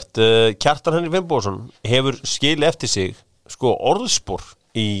áhugavert Kjartan Henry Finnbogason hefur skil eftir sig sko orðspor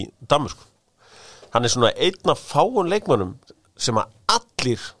í Danmörku hann svona einn af fáum leikmönnum sem að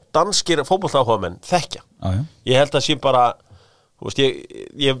allir danskir fótboltaáhugamenn þekkja. Ég held að sé bara, þú veist,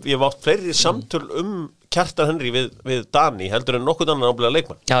 ég vátt fleiri samtöl Kjartan Henry við Dani heldur en nokkuð annan ábyggilega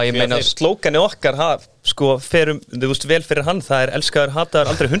leikmann. Já, ég meina slókani okkar sko ferum, þú veist, vel fyrir hann, það elskaður,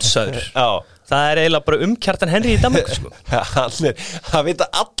 hataður, aldrei hundsaður. Já. Það eiginlega bara Kjartan Henry í Danmark, sko. Það vita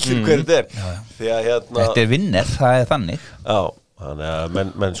allir hver þetta Því að Þetta vinner, það þannig. Já, þannig að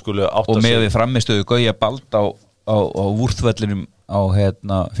menn skulu átta sig. Og með við framistöðu Gauja Bald á Vúrþvellinum á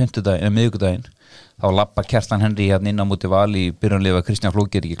fimmtudaginn, miðvikudaginn, þá labba Kjartan Henry inn á móti Val í byrjunlifa Kristján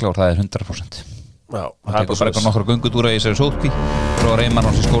Flóki ekki klár, það 100%. Já, hann tekur bara eitthvað nokkra göngutúra í þessari sótkví og reymar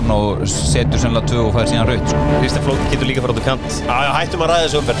hans í skóna og setur sennilega 2 og fær síðan raut Kristján Flóki getur líka fara út á kant. Já, hættum að ræða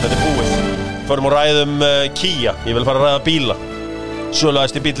þessu umferð, þetta búið. Förum að ræðum Kia, ég vil fara að ræða bíla.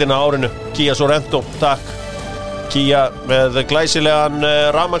 Söluðasti bílinn á árinu, Kia Sorento, takk. Kia með glæsilegan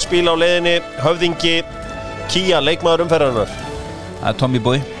rafmagnsbíl á leiðinni, höfðingi Kia, leikmaður umferðarinnar. Það Tommy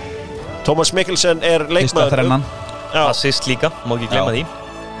Boy. Thomas Mikkelsen leikmaður. Assist líka, má ekki glemma því.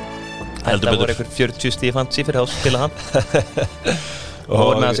 Það voru einhver 40 stíð fantasy fyrir þá spila hann og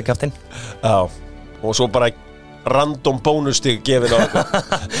voru með hans í kaptinn. Já, og svo bara random bónustig gefin á okkur.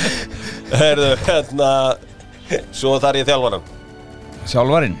 Herðu, svo þar ég þjálfaran.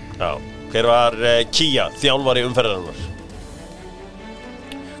 Þjálfarinn? Já, hver var Kia, þjálfari umferðarinnar?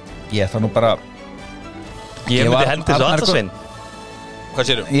 Ég ætla nú bara Ég myndi hendi svo Arnarsveinn. Hvað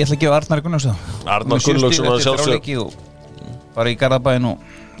séru? Ég ætla að gefa Arnar Gunnlaugsson. Arnar Gunnlaugsson að sjálfsög bara í Garðabæinn og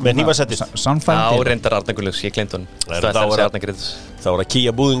með nývasettið. Sannfændi. Reyndar Arnar Gunnlaugs, ég gleymd honum. Það var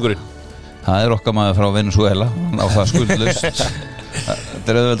Kia búðingurinn. Það okkar maður frá Venezuela á það skuldlaust.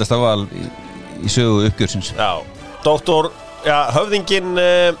 Þetta auðveldast af val í sögu uppgjörsins. Já, doktor, höfðinginn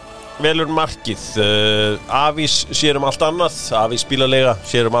velur markið. Avís sér allt annað, Avís bílalega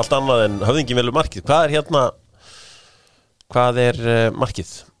sér allt annað en höfðinginn velur markið. Hvað er markið?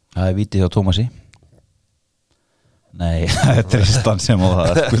 Það vítið hjá Tómasi. Nei, það Tristan sem á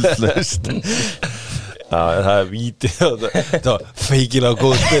það skuldlaust. Það vítið, það var feikilega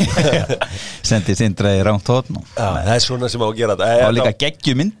góð spil. Sendið Sindra í rámt hótt. Það svona sem á að gera þetta. Það var líka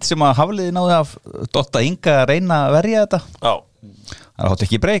geggjumynd sem að Hafliði náði af Dotta Inga að reyna að verja þetta. Já. Það átti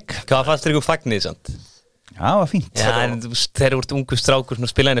ekki breyk. Hvað fannst þér ykkur fagnið samt? Já, það var fínt. Já, en þegar þú ert ungu strákur sem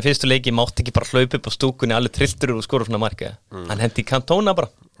spilaði henni fyrstu leiki, mátti ekki bara hlaupa upp á stúkunni allir trilltur og skora svona marka. Hann hendi í Cantona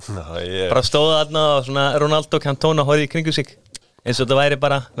bara. Bara stóða þarna og svona Ronaldo Cantona horfði í kringu sig. Eins og þetta væri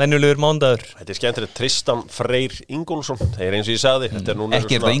bara venjulegur mánudagur. Þetta skemmtilegt. Tristan Freyr Ingólfsson. Það eins og ég sagði.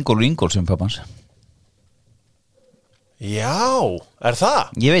 Ekki þetta Ingólfur Ingólfsson pappans? Já,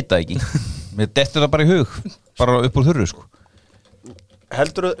 það? Ég veit það ekki. Mér dettur það bara í hug. Bara upp úr þurru sko.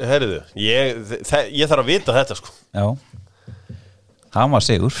 Heyrðu, ég þarf að vita þetta sko. Já. Hann var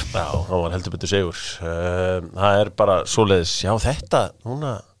sigur. Já, hann var heldur betur sigur. Það bara svoleiðis. Já, þetta,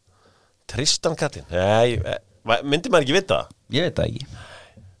 núna Tristan Kattin. Myndi maður ekki vita það? Ég veit það ekki.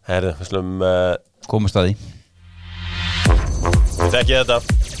 Herðu, við slum komast að því. Þekki þetta.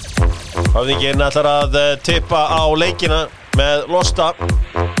 Höfðinginn ætlar að tippa á leikina með Losta.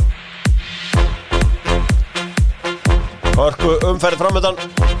 Hörku umferð framöndan.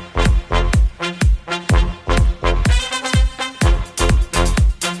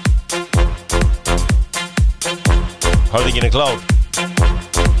 Höfðinginn klár.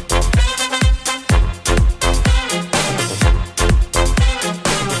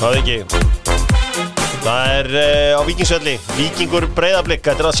 Höfðingi. Það á Víkingsvelli. Víkingur Breiðablik.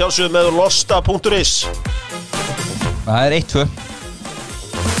 Þetta að sjálfsögðu með losta.is. Það 1-2.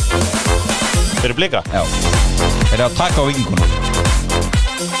 Fyrir Blika? Já. Þeir að taka á Víkingunum.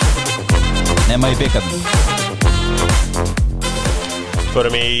 Nema í bikarnum.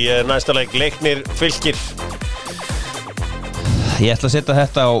 Förum í næsta leik. Leiknir Fylkir. Ég ætla að setja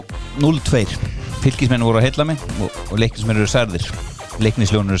þetta á 0-2. Fylkismenn voru að heilla mig og leiknismenn eru særðir.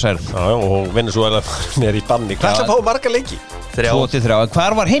 Leiknisljónur eru særð. Já, og Venezuela er í banni. Hvað ætla að fá marga leiki? 2-3.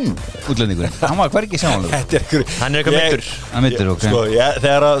 Hvar var hinn útlendingurinn? Hann var hvergi sjáanlegur. Hann eitthvað mittur. Hann mittur, ok. Sko,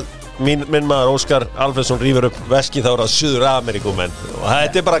 þegar að minn maður Óskar Alfredsson rífur upp veski þá það Suður Ameríku menn. Og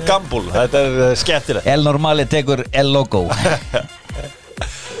þetta bara gambúl. Þetta skemmtilegt. El Normali tekur El Logo.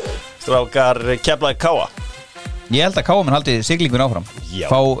 Strákar Keflavík Káa. Ég held að Káa menn haldi siglingun áfram. Já.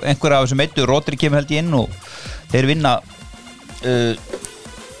 Fá einhverja af þessum meittu, Rodri kemur held ég inn og þeir vinna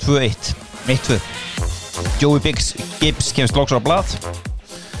 2-1. 1-2. Joey Gibbs kemst loks á blað.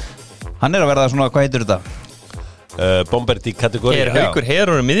 Hann að verða svona, hvað heitir þetta? Bomberdi kategóri. Haukur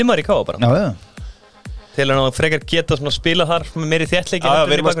Herur miðjumar í Káa bara. Já. Til að ná frekar geta svona spila þar með meiri þéttleiki. Já,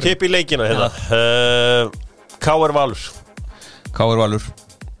 við erum að tippa í leikina hérna. Káar Valur.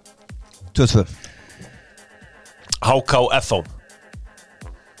 2-2. HK FH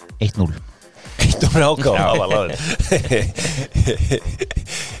 1-0 1-0 HK, það var laðið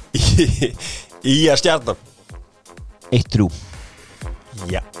Í að Stjarnan 1-3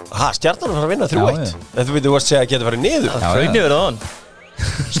 Já, Stjarnan var að vinna 3-1 En þú veitum að segja að geta farið niður Hraunni verið á hann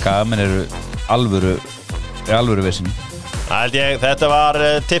Skagamenn eru alvöru vissin Þetta var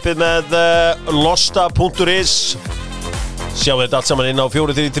tippið með losta.is Sjáum þetta allt saman inn á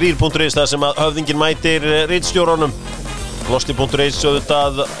 433.is þar sem að höfðingin mætir ritstjóranum losti.is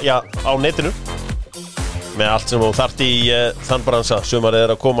auðvitað, já, á netinu með allt sem þú þarft í þann bransa,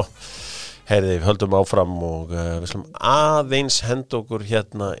 sumarið að koma Heyrði, við höldum áfram og við slum aðeins henda okkur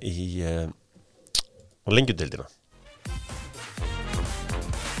hérna í lengjudeildina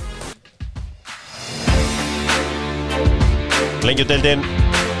Lengjudeildin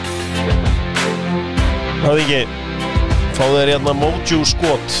Höfðingi fá þeir hérna Moju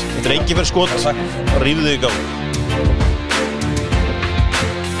skot Þetta engi fyrir skot rífðu þig í gang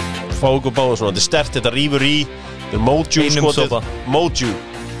Fá okkur báða svona Þetta sterkt, þetta rífur í Þetta Moju skotið Moju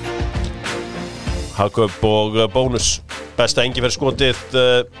Hakup og bónus Besta engi fyrir skotið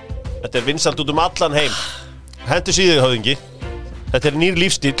Þetta vinsælt út allan heim Hentu síðu höfðingi Þetta nýr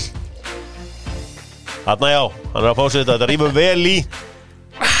lífstíl Þarna já, hann að fá sér þetta rífur vel í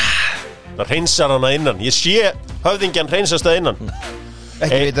Það hreinsar hana innan Ég sé höfðingjan hreinsast það innan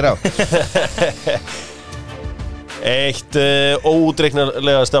Ekki veitir á Eitt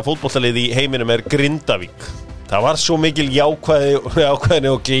óútreiknarlegasta fótboltalið í heiminum Grindavík Það var svo mikil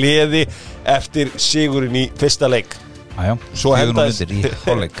jákvæðni og gleði eftir sigurinn í fyrsta leik Jájá, 4-0 undir í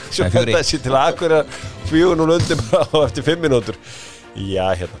hálfleik Svo hendaði sér til að Akureyrar 4-0 undir bara eftir 5 mínútur Já,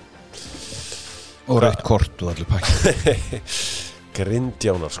 hérna Og rautt kort og allir pakki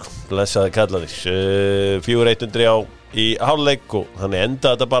Grindjánar sko, blessaði kallanir 4-1 undir í hálfleik og þannig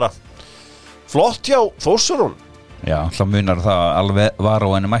enda þetta bara flott hjá Þórsurun Já, alltaf munar það alveg var á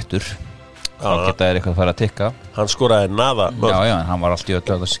henni mættur Þá geta eitthvað að fara að tikka Hann skoraði nada Já, en hann var alltaf í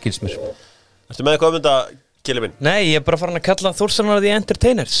öllu að það skils mér Ertu með eitthvað þetta, Kili minn? Nei, ég bara farin að kalla Þórsarar the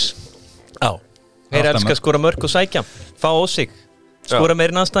Entertainers Já Þeir elska að skora mörk og sækja Fá á sig Skora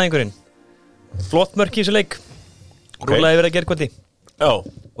meir en anstæðingurinn Flott mörk í þessu leik Rúlaði verið að gera kvöldi Já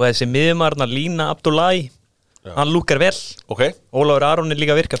Og þessi miðjumarna Lína Abdullahi Hann lúkar vel Ólafur Aron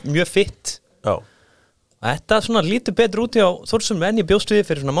líka virkað mjög fitt Já Þetta svona lítur betur út hjá Þórsunum en ég bjóst við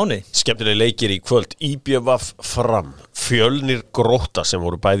fyrir svona mánuði Skemmtileg leikir í kvöld IBVF Fram Fjölnir Grótta sem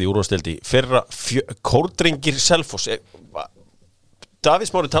voru bæði í úrvalsdeildi fyrra Kórdrengir Selfoss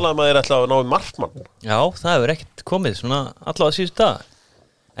Davíð Smári talaði að þeir ætla að ná í markmann Já, það hefur ekkert komið svona allavega síðustu dag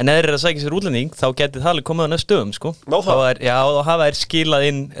En ef þeir eru að sækja sér útlending þá getið það alveg komið á næstu dögum sko. Já, þá hafa þeir skilað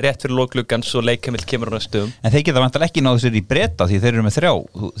inn rétt fyrir lokgluggans og leikheimild kemur á næstu dögum En þeir geta vantar ekki náðu sér í breta því þeir eru með 3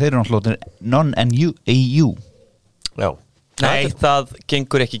 Þeir eru náttúrulega non-EU Já Nei, það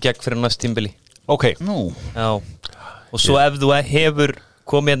gengur ekki gegn fyrir næst tímbili Ok Já Og svo ef þú hefur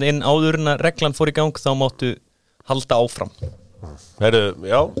komið inn áður en að reglan fór í gang þá máttu halda áfram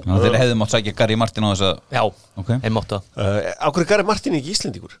Já Þeir hefðu mátt sækja Gary Martin á þess að Já, þeir máttu það Á hverju Gary Martin ekki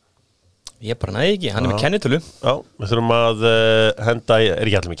Íslendingur? Ég bara næði ekki, hann er með kennitölu Já, við þurfum að henda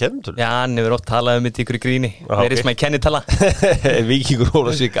ekki allir með kennitölu? Já, hann hefur oft talað um þetta ykkur í gríni Þeir sem að kennitala Víkingur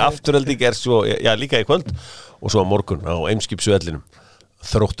Ólafsvík afturölding svo, já, líka í kvöld og svo á morgun á Eimskipsvellinum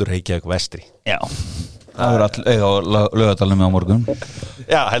Þróttur Reykjavík vestri Já, það verður all á Laugardalnum á morgun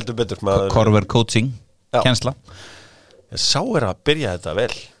Já, heldur betur Korver coaching, kennsla Sá að byrja þetta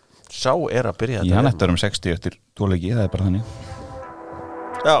vel Já, hann eftir 60 eftir 2 leiki, það bara þannig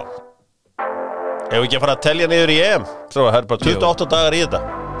Já Ef við ekki að fara að telja niður í EM Svo, það bara 28 dagar í þetta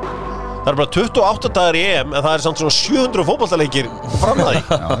Það bara 28 dagar í EM en það samt svona 700 fótboltaleikir fram að því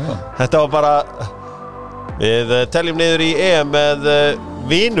Þetta var bara Við teljum niður í EM með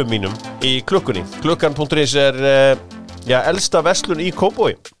vinum mínum í klukkunni Klukkan.is elsta verslun í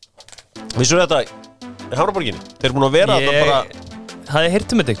Kópavogi Vissur þetta í Hamraborginni? Þeir eru búin að vera þetta bara Það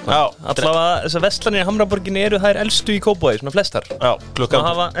heyrtum þetta eitthvað Allavega þessar vestlanir í Hamraborginni það er elstu í Kópavogi, svona flestar Já, Klukkan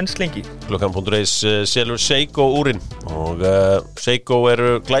hafa ennst lengi Klukkan.is selur Seiko úrin og Seiko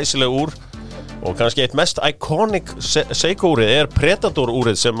eru glæsileg úr og kannski eitt mest iconic Seiko úrið Predator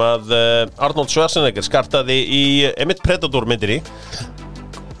úrið sem að Arnold Schwarzenegger skartaði í Emmett Predator myndinni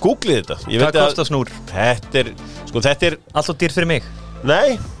Googlið þetta Hvað kostar snúr? Þetta er alltaf dýr fyrir mig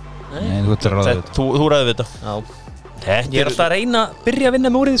Nei, þú ræði við þetta Já Ég er alltaf að reyna að byrja að vinna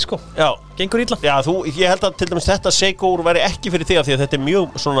með úrið sko Já Gengur illa Já, ég held að til dæmis þetta Seiko úr væri ekki fyrir þig af því að þetta er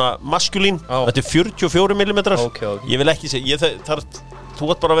mjög svona maskulín Þetta er 44 mm Ég vil ekki segja Þú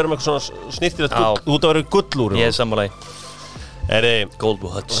ætti bara að vera með eitthvað svona snirtilegt gull Þú ætti að vera gullúr Ég er sammálaði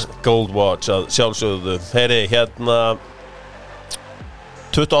Gold Watch að sjálfsögðu. Hérna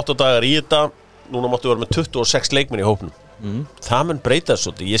 28 dagar í þetta. Núna máttu vera með 26 leikmenn í hópnum. Það mun breyta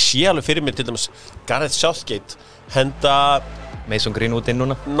svolítið. Ég sé alveg fyrir mér til dæmis Gareth Southgate henda Mason Greenwood inn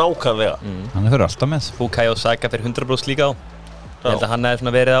núna. Nákvæmlega. Hann fyrir alltaf með. Bukayo Saka fyrir 100% líka á. Ég held að hann hefði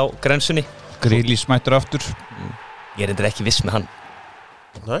svona verið á grensunni. Grealish mættur aftur. Ég er ekki viss með hann.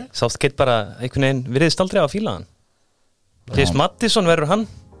 Nei. Southgate bara einhvern veginn virðist aldrei að fíla hann. James Maddison verður hann.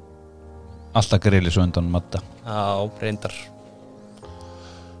 Alltaf Grealish og undan Madda. Já, reyndar.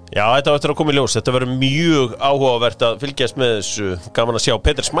 Já, þetta var eftir að koma í ljós. Þetta verður mjög áhugavert að fylgjast með þessu. Gaman að sjá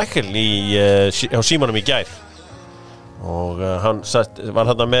Peter Schmeichel á símanum í gær. Og hann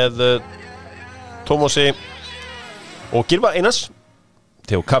var þarna með Tómasi og Gylfa Einars.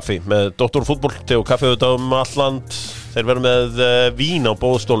 Theo Kaffi með Dr. Fútbol. Theo Kaffi auðvitað all land. Þeir verður með vín á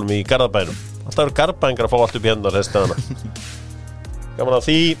bóðstólum í Garðabænum. Alltaf eru Garðbængar að fá allt upp í hennar þessstæðana. Gaman að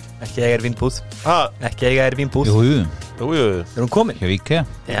því. Ekki eiga vínbúð. Ekki eiga vínbúð. Jú. Er hún komin? Hjá IKEA.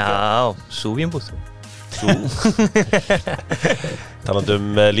 Já, sú vínbúð. Talandi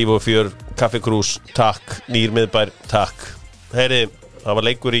líf og fjör, kaffikrús, takk. Nýr miðbær, takk. Heyri, það var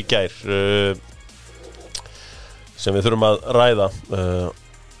leikur í gær sem við þurfum að ræða.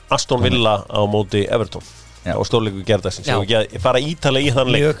 Aston Villa á móti Everton. Já. Og stórleikur gerðarsins. Ég fara ítalega í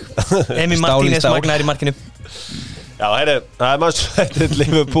þann leik. Emi Martínez magnaður í markinu. Já, það er mannsvættið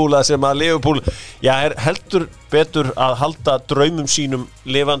Liverpool sem að Liverpool heldur betur að halda draumum sínum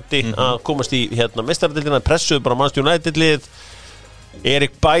lifandi að komast í meistaradeildina, pressuðu bara Manchester United-lið.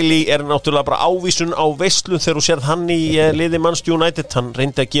 Erik Bailey er náttúrulega bara ávísun á veislu þegar þú sérð hann í liði Manchester United. Hann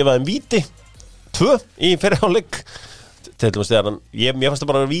reyndi að gefa þeim víti 2 í fyrri hálfleik. Til dæmis þegar mér fannst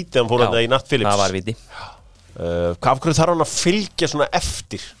það bara að víti hann fór þetta í Nat Phillips. Það var víti. Af hverju þarf hann að fylgja svona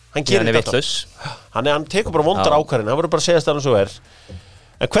eftir? Hann gerir þetta. Hann tekur bara vondar ákvarðanir. Hann verður bara að segja það eins og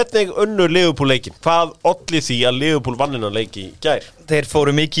En hvernig unnur Liverpool leikinn? Hvað olli því að Liverpool vann innan leiki í gær? Þeir fóru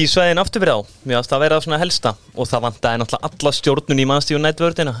mikið í svæðin aftur fyrir á. Mér fannst það vera svona helsta. Og það vantaði náttúrulega alla stjórnun í Manchester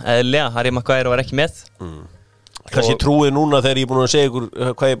United-vörðina. Eðlilega, Harry Maguire var ekki með. Kannski trúið núna þegar ég er búin að segja ykkur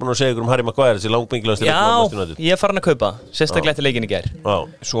hvað ég er búin að segja ykkur Harry Maguire þessi langbengilegasti leikmaður Manchester United. Já, ég er farin að kaupa. Sérstaklega eftir leikinn í gær.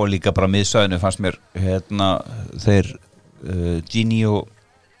 Svo líka bara miðsvæðinu fannst mér þeir Gini og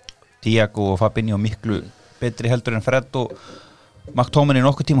Thiago og Fabinho miklu betri heldur en Fred og McTominay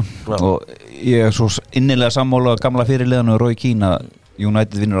nokkuð tíman. Og ég er svo innilega sammála gamla fyrirliðanu Roy Keane að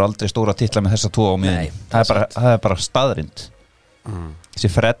United vinnur aldrei stóra titla með þessa 2 á miðunni. Það er bara staðrind. Þessi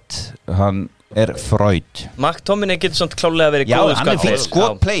Fred, hann er Freud. McTominay getur svona klálega verið góður skapleir. Já, hann er fínt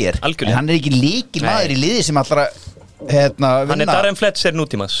skotplayer, en hann er ekki líkil maður í liði sem allra vinna. Hann er Darren Fletcher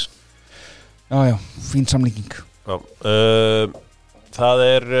nútímas. Já, fín samlíking. Það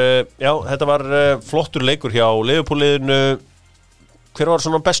þetta var flottur leikur hjá Liverpool-liðinu. Hver var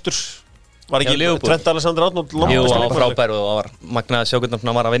svona bestur? Var ekki Trent Alexander-Arnold? Jú, hann var frábær og það var magnaði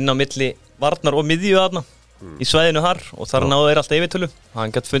sjókvöldnum var að vinna á milli varnar og miðju þarna í svæðinu þar og þar náðu þeir alltaf yfirtölu.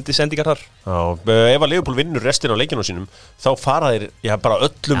 Hann gætt fundið sendingar þar. Ef að Liverpool vinnur restin á leikinu sínum þá fara þeir bara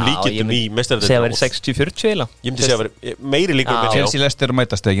öllum líkindum í meistaradeildina. Segja verið 60-40 eiginlega. Ég myndi segja verið meiri líkur með Chelsea-Leicester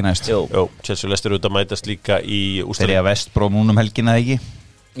mætast ekki næst. Jú, Chelsea-Leicester auðvitað mætast líka í úrslitaleik. Þeir West Brom núna helgina ekki.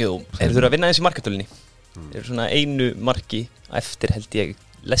 Jú, þeir þurfa að vinna eins í markatölinni. Þeir eru svona einu marki eftir held ég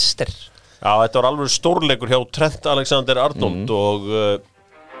Leicester. Já, þetta var alveg stórleikur hjá Trent Alexander-Arnold og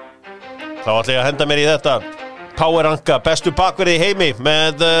þá ætla ég að henda mér í þetta Power Ranka, bestu bakverði í heimi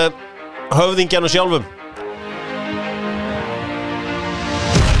með höfðingjanum sjálfum.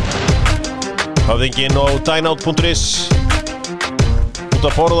 Höfðingin og dynout.is út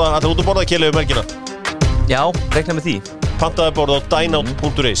að borða Kjeli melkina. Já, rekna með því. Pantaði borða á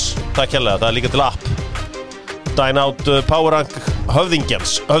dynout.is. Takk hérlega, það er líka til app. Dynout Power Rank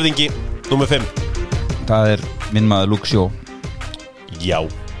höfðingi nummer 5. Það er minn maður Luxio. Já.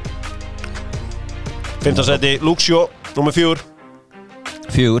 5. seti Luxio nummer 4.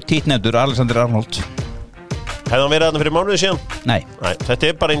 Títnefndur Alexander-Arnold. Hefði hann verið þarna fyrir mánuði síðan? Nei. Þetta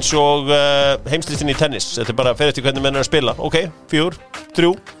er bara eins og heimslistin í tennis. Þetta er bara fyrir eftir hvernig menn er að spila. Ok, 4,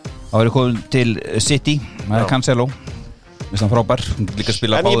 3. Það verið komin til City. Það er Cancelo. Visst hann frábær. Hún líka að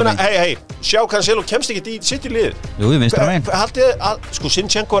spila báður. En ég meina, sjá Cancelo kemst ekki í City-liðið. Jú, ég vinstra megin. Haldið að,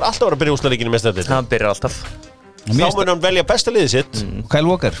 Zinchenko er alltaf að byrja úrslitaleikinn í meistaradeildinni. Hann byrjar alltaf. Þá mun hann velja besta liðið sitt. Kyle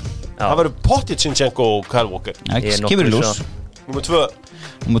Walker. Það verður pottitt Zinchenko og Kyle Walker. Kemur í ljós. Númer 2.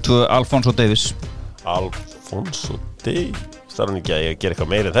 Númer 2, Alphonso Davies. Alphonso Davies. þarf hann ekki að gera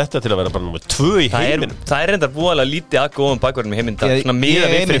eitthvað meira en þetta til að vera bara nummer 2 í heiminum. Það reyndar búalega lítið að góðum bakverðum í heiminum svona miðað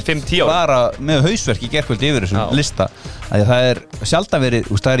við fyrir 5-10 ára. Bara með hausverk í gerkvöld yfir þessum lista að það sjaldan verið,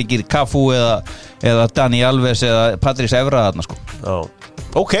 það ekki Cafu eða Dani Alves eða Patrice Evra þarna sko.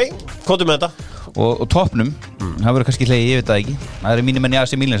 Ok, komdu með þetta. Og toppnum, það verður kannski hlegið, ég veit það ekki. Það eru mínir menn í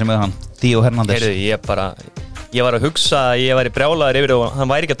AC Milan sem er hann, Theo Hernandez. Heyrðu, ég var að hugsa að ég væri brjálaður yfir og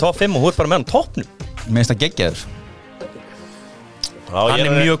hann væri ekki að topp 5 og þú ert bara með hann toppnum. Mér finnst það geggjaður. Hann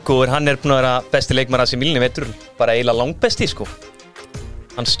er mjög góður, hann er búin að vera besti leikmaður AC Milan, veitur, bara eiginlega langbesti sko.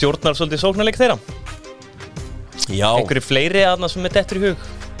 Hann stjórnar svolítið sóknarleik þeirra. Já. Einhverju fleiri aðna sem er dettur í hug.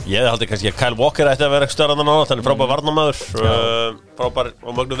 Ég hefði haldið kannski að Kyle Walker ætti að vera ekki stærðan á hann er frábær varnarmaður, frábær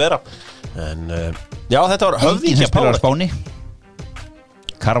og mögnu vera. En já, þetta var höfðingja spilar á Spáni.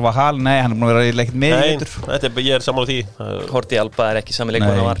 Carvajal, nei, hann er búin að vera leikt með Nei, ég er sammála því. Jordi Alba er ekki sami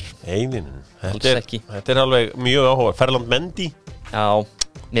leikmaður hann var. Þetta er alveg mjög áhuga. Ferland Mendy. Já,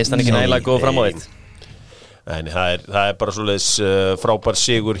 neðst hann ekki nægilega góð fram á þitt. Nei, það er bara svoleiðis frábær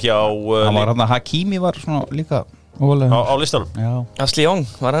sigur hjá hann var hann að Hakimi var svona líka á listanum. Asli Jong,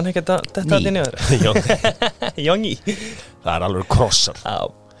 var hann ekki þetta inn í þér? Jongi. Það er alveg krossar. Já.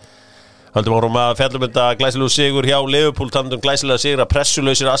 Höldum árum að fjallum þetta glæsilegu sigur hjá Liverpool, tandum glæsilega sigur að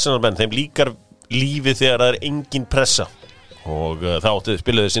pressulausir Arsenal-menn, þeim líkar lífið þegar það er engin pressa og þá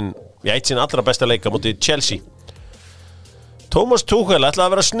spilaði eitt sinn allra besta leika móti Chelsea. Thomas Tuchel ætlaði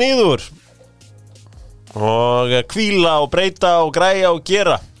að vera sniður og hvíla og breyta og græja og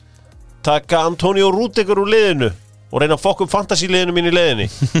gera, taka Antonio Rudiger úr liðinu og reyna að fokka fantasy-liðinu mín í liðinni.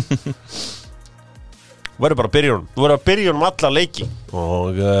 Þú verður bara að byrja honum alla leiki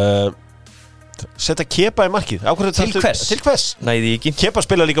og setja Kepa í markið. Til hvers? Næði ekki. Kepa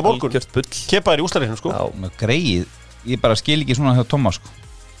spila líka morgun. Kepa er í úrslitaleiknum sko. Já, með greið. Ég bara skil ekki svona hjá Thomas sko.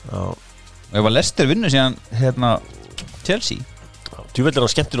 Já. Og ef að Leicester vinnur síðan Chelsea. Þú veldur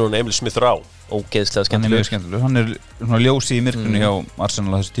hann skemmtilegur en Emil Smith Rowe. Ógeðslega skemmtilegur. Hann er svona ljósi í myrkrinu hjá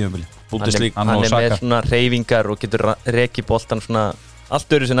Arsenal á þessu tímabili. Hann er með svona reyfingar og getur rekið boltan svona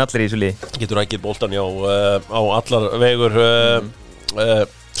allt öðru sem allir í þessu liði. Getur rekið boltan á allar vegur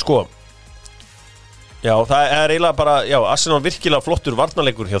sko. Já, það er eiginlega bara, Arsenal virkilega flottur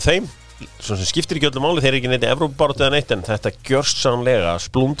varnarleikur hjá þeim, svo sem skiptir ekki öllu máli, þeir eru ekki neitt Evrópubaráttu eða neitt, en þetta gjörsamlega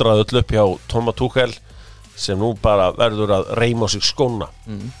splundraði öll upp hjá Thomas Tuchel sem nú bara verður að reima á sig skóna.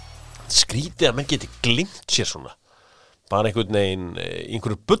 Skrítið að menn geti glimt sér svona, bara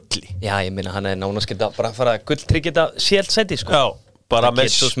einhverju bulli. Já, ég meina hann er nánast geta bara að fara að gulltryggja þetta sjálft sæti sko. Já, bara með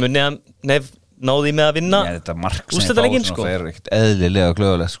Jesus muni að náði með að vinna. Já, þetta mark sem fá sko. Það er ekkert eðlilega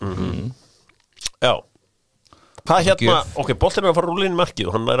glöðulegt sko. Já. Hvað boltinn er að fara að rúla inn í markið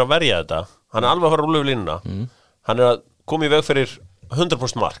og hann er að verja þetta. Hann er alveg að fara að rúla yfir línuna. Hann er að koma í veg fyrir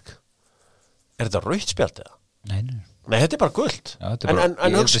 100% mark. Er þetta rautt spjald eða? Nei, þetta er bara gult. Já, þetta er bara,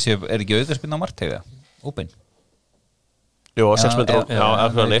 er ekki auðvitaðspinn á marktega? Óbein. Jú, 6 metrar.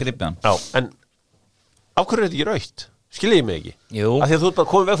 Já, en af hverju er þetta ekki rautt? Skiljiði mig ekki? Jú. Af því að þú ert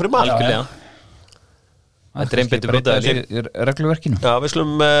bara komið veg fyrir mark. Algjörlega. Þetta er einbættur breytaði regluverkinu. Já, við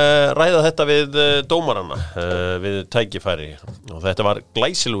slum ræða þetta við dómarana, við tækifæri og þetta var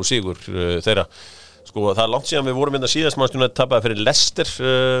glæsilegu sigur þeirra. Sko, það er langt síðan við vorum síðast mannstjórn að tapaði fyrir Leicester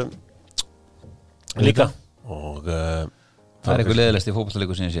líka og það er eitthvað leiðilegst í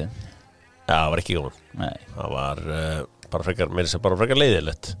fótboltaleikur síðan síðan. Já, það var ekki gaman. Nei. Það var bara frekar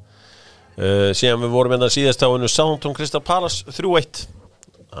leiðilegt. Síðan við vorum síðast á Southampton Crystal Palace 3-1.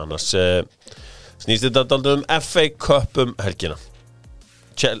 Annars snýst þetta daldið FA Cup helgina.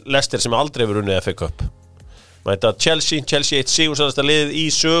 Leicester sem aldrei hefur unnið FA Cup. Mæta Chelsea eitt sigursælasta lið í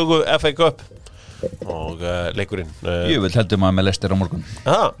sögu FA Cup og leikurinn. Ég vil heldur maður með Leicester á morgun.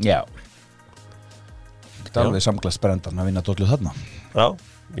 Aha. Já. Þetta er alveg samglast brendan að vinna dollu þarna. Já,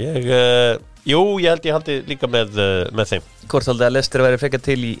 ég haldi líka með þeim. Hvort haldið að Leicester væri frekar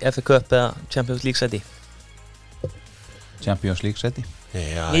til í FA Cup eða Champions League sæti? Champions League sæti?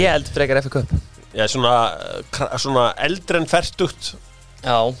 Já, ég held frekar FA Cup. Já, svona eldri en fertugt.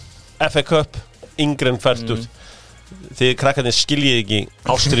 Já. FA Cup, yngri en fertugt. Þið krakkarnir skiljið ekki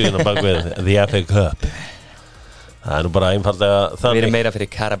ástriðuna bak við The FA Cup. Það er nú bara einfaldlega þannig. Við erum meira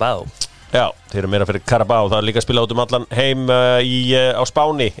fyrir Carabao. Já, þeir eru meira fyrir Carabao. Það er líka að spila út allan heim á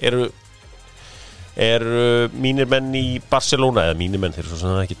Spáni. Eru mínir menn í Barcelona, eða mínir menn, þeir eru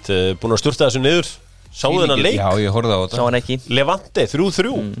svona ekkert búin að sturta þessu niður. Sáðu þennan leik? Já, ég horfði á þetta. Sá hann ekki. Levante,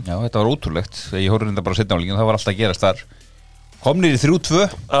 3-3. Já, þetta var ótrúlegt. Ég horfði þetta bara setna á líkin, það var alltaf að gerast þar. Komnir í 3-2.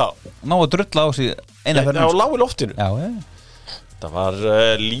 Já. Ná að drulla á sig eina ferð. Já, lág í loftinu. Já, það var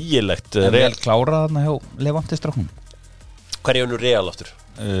lýgilegt. En vel klárað þarna hjá Levante stráknum. Hver er unnu Real aftur?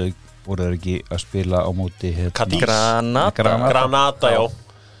 voru þeir ekki að spila á móti Cadiz. Granada, já.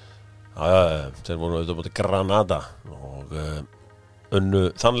 Þeir voru auðvitað á móti Granada og unnu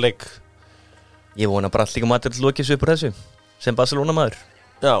þannleik. Ég vona bara allt líka Madrid lokið svo upp úr þessu sem Barcelona maður.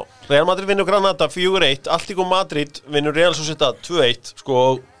 Já, Real Madrid vinnur Granada 4-1, Atlético Madrid vinnur Real Sociedad 2-1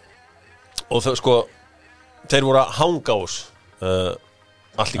 og þeir voru að hanga á oss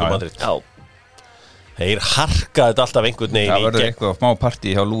Atlético Madrid. Já. Þeir harkaði þetta alltaf einhvern veginn. Það verður eitthvað smá partí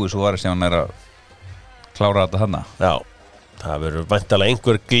hjá Luis Suárez sem hann að klára þetta hana. Já, það verður væntanlega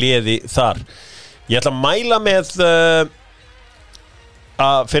einhver gleði þar. Ég ætla að mæla með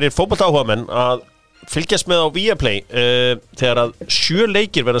fyrir fótboltaáhugamenn að fylgjast með á Viaplay þegar að 7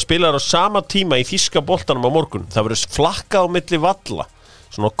 leikir verða spilaðar á sama tíma í þýska boltanum á morgun. Það verður flakkað á milli valla,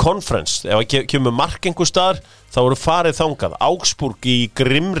 svona conference. Ef það kemur mark einhver staðar, þá verður farið þangað. Augsburg í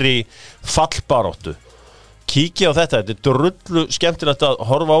grimri fallbaráttu. Kíkja á þetta er drullu skemmtilegt að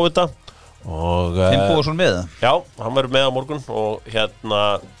horfa á þetta. Finnbogason með það? Já, hann verður með á morgun og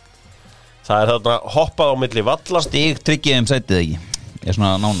það er þarna hoppað á milli valla. Stig tryggið sætið ekki. Ég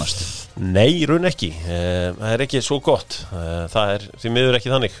svona nánast. Nei, raun ekki. Það er ekki svo gott. Það er því miður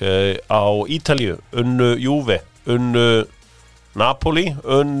ekki þannig. Á Ítalíu unnu Juve, unnu Napoli,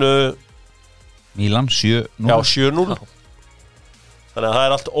 unnu Milan 7-0. Já, 7-0. Þannig að það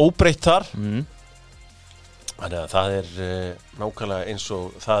er allt óbreytt þar. Þannig að það er nákvæmlega eins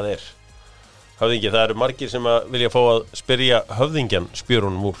og það er. Höfðingi, það eru margir sem að vilja fá að spyrja höfðingjan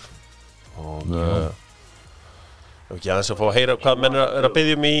spjörunum úr. Og ekki aðeins að fá að heyra hvað menn er að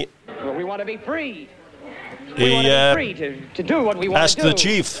biðja í Ask the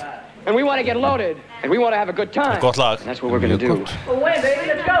Chief. And we want to get loaded, and we want to have a good time. Gott lag. And that's what we're going to do. Well, wait, baby,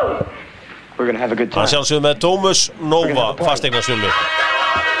 let's go. We're going to have a good time. Hann sjálfsögðu með Domus Nova fasteignasölu.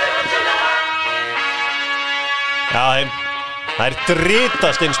 Já, það er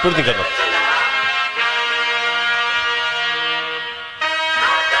drítast inn spurningarnar.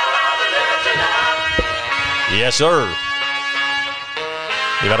 Yes, sir.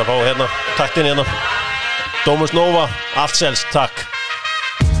 Ég verð að fá hérna, taktinn hérna. Domus Nova, allt selst, takk.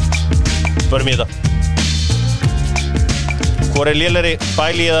 Förum í þetta. Hvor er léleri,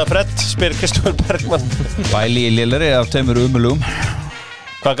 Bæli eða Fred, spyr Kristofur Bergmann. Bæli er léleri af tveimur umulugum.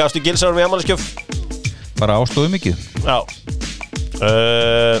 Hvað gafstu Gilsárum í afmæliskjöf? Bara ástóðu mikið. Já.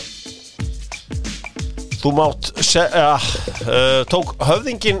 Þú mátt tók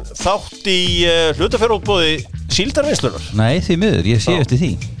höfðinginn þátt í hlutafjárútboði síldarvinnslunar? Nei, því miður, ég sé eftir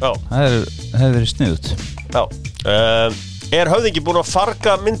því. Já. Það hefur verið sniðugt. Já. Er höfðingi búin að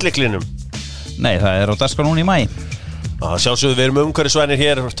farga myndlyklinum? Nei, það er á dagskrá núna í maí. Sjálfsögðu, við erum umhverfisvænir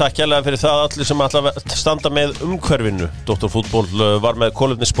hér. Takk kærlega fyrir það allir sem ætla að standa með umhverfinu. Dr. Fútból var með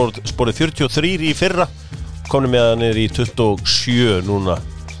kolefnissporið 43 í fyrra, komum með hann í 27 núna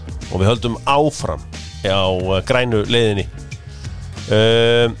og við höldum áfram á grænu leiðinni.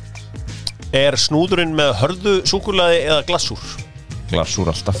 Er snúðurinn með hörðu súkkulaði eða glassúr?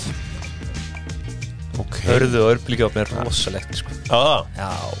 Glassúr alltaf. Okay. Hörðu og örbylgjuofn er rosalegt sko. Já.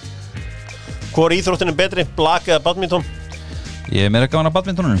 Hvor íþróttin er betri, blak eða badminton? Ég er meira gaman að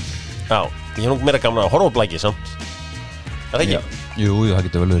badmintonunum. Já, ég er nú meira gaman að horfa á blaki samt. Er það ekki? Já. Jú, það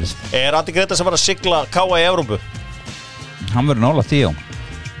getur vel verið. Er Addi Greta sem var að sigla káa í Evrópu? Hann verður nálægt því, já.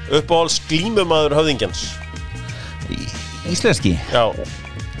 Uppáhalds glímumaður höfðingjans? Íslenski? Já.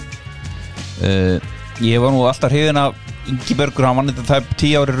 Ég var nú alltaf hrifinn af Ingi Bergur, hann vann þetta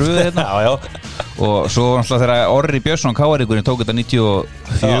 10 ári röðu hérna. Já. Og svo alltaf þegar Orri Björnsson Káaríkurinn tók þetta 94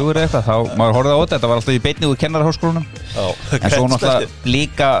 eða eitthvað, þá maður horfði á þetta var alltaf í beinni úr kennaraháskólanum. En svo alltaf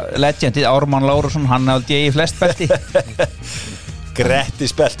líka legendið Ármann Lárusson, hann hafði ég í flest belti.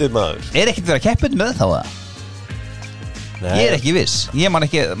 Grettis beltið maður. Er ekkert verið að kepput með þá það? Nei. Ég er ekki viss.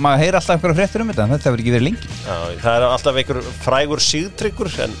 Maður heyr alltaf einhverja fréttur þetta, en þetta hefur ekki verið lengi. Já, það er alltaf einhver frægur Sigtryggur,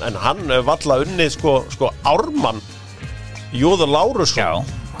 en hann valla unnið sko Ármann Jóður Lárusson. Já.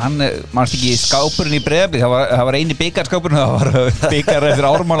 Manst ekki skápurinn í Breiðablik, það var eini bikarskápurinn, það var bikar eftir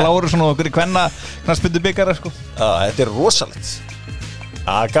Ármann Lárusson og okkur í kvenna knattspyrnu bikar sko. Já, þetta er rosalegt.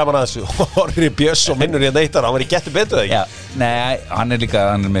 Gaman að þessu Orri Björnsson minnur í neitt ára, hann var í Gettu betur ekki? Já, nei, hann er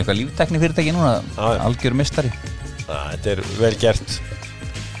með eitthvað líftekni fyrirtæki núna, algjör mistari. Þetta er vel gert.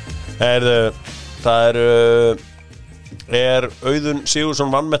 Það er Auðun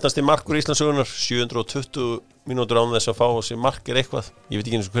Sigurðsson vannmettnasti markur Íslandssögunar, 720 mínútur án þess að fá þessi markir eitthvað. Ég veit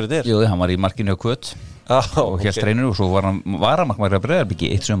ekki eins og hver þetta er. Jú, hann var í markinu á Kvöt og hélt reynir og svo var hann varamarkmaður að Breiðarbyggi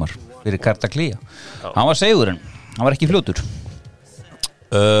eitt sumar fyrir Karta Klía. Hann var segurinn, hann var ekki fljótur.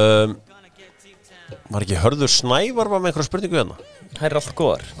 Var ekki Hörður Snævar var með einhverja spurningu hérna? Það er alltaf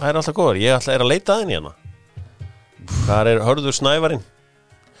góðar. Það er alltaf góðar, ég er að leita að henni hérna. Hvað er Hörður Snævarinn?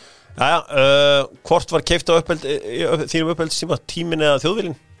 Jæja, hvort var keypt á þínum uppeldistíma, tíminn eða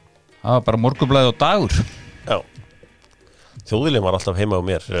þjóðvílin? Það var bara morgunblaðið og dagur. Já, þjóðvílin var alltaf heima á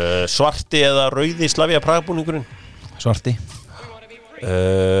mér. Svarti eða rauði Slavía Praga-búningurinn? Svarti.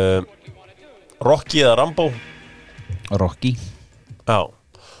 Rocky eða Rambo? Rocky. Já.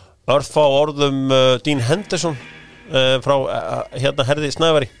 Örfá orðum Dean Henderson frá hérna Herði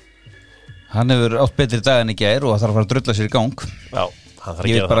Snævari. Hann hefur átt betri dag en í gær og það þarf að fara að drulla sér í gang. Já, hann þarf að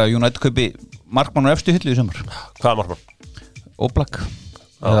Ég gera veit bara að United kaupi markmann á efstu hillu í sumar. Hvaða markmann? Oblak.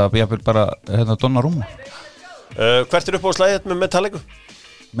 Eða jafnvel bara hérna Donnarumma. Hvert upp á slæðið með Metallica?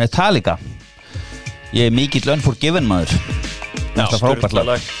 Metallica. Ég er mikill Unforgiven maður. Já,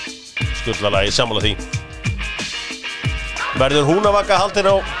 sturlalag, sammála því. Verður Húnavaka haldin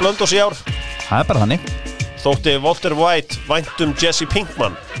á Blönduósi í ár? Það er bara þannig. Þótti Walter White væntum Jesse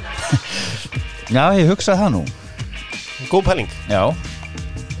Pinkman? Já, ég hugsaði það nú. Góð pæling. Já.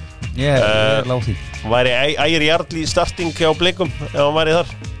 Ég er lág því. Væri Ægir Jarl í starting á Blikum ef hann væri þar?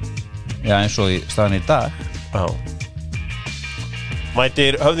 Já, eins og í staðan í dag. Já.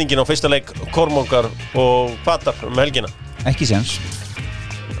 Mætir höfðingin á fyrsta leik Kormókar og Patar helgina? Ekki séns.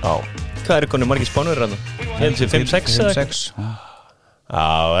 Já. Hvað eru konur margir spánur hann? Ég held sér 5-6 eða? 5-6. Já,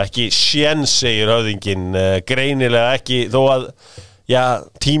 ekki séns segir höfðingin, greinilega ekki, þó að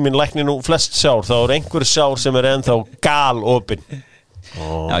tíminn læknir nú flest sár, þá er einhver sár sem er ennþá galopin.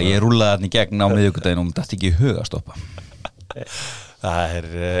 Já, ég rúlaði hann í gegn á miðvikudaginn og þetta ekki í huga að stoppa. Það er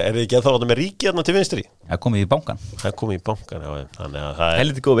þið ekki að þá með ríki þarna til vinstri? Það komið í bankan. Það komið í bankan, já, þannig að það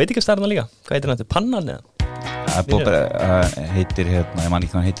Helviti góð veitingastarna líka. Hvað heitir hann þetta? Pannan eða? Það er búið bara, heitir hérna, ég man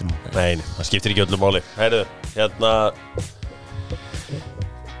ekki hvað hann heitir nú. Nei, það skiptir ekki öllu máli. Heyrðu, hérna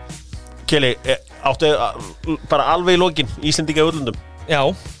Keli, áttu bara alveg í lokin Íslendinga útlöndum? Já,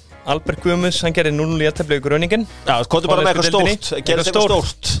 Albert Guðmunds, hann gerði 0-0 í jafntefli í Gröningen. Já, komdu bara með eitthvað stórt. Gerði eitthvað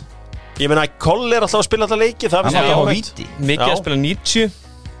stórt. Ég meina, Koll er alltaf að spila alltaf leiki. Það var á víti. Mikið að spila 90.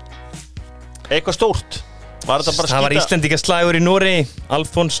 Eitthvað stórt. Var þetta bara það var Íslendingaslagur í Noregi.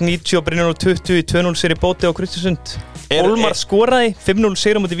 Alfons 90 og Brynjar 20 í 2-0 sér í Bóti á Krustusund. Olmar skoraði 5-0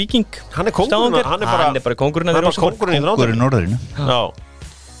 sér á móti Víking. Hann er kóngurinn. Hann er bara kóngurinn. Hann er bara kóngurinn í Norðurinu. Já.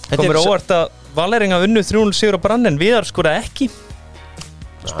 Komur óvart að Valeringa unnu 3-0 sigur á Brannen. Viðar skoraði ekki.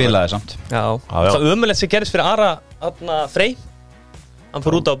 Spilaði samt. Já. Það ömulegt sem gerist fyrir Ara Frey. Hann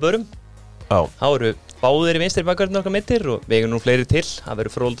fór út á börum. Já. Þá eru báðir í vinstri bakverðinu okkar mittir og við eigum nú fleiri til. Það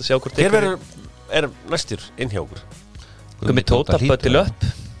verður fróðilegt að sjá hvort hver er næstur inn hjá okkur? Gummi Tóta, Bötti Löpp,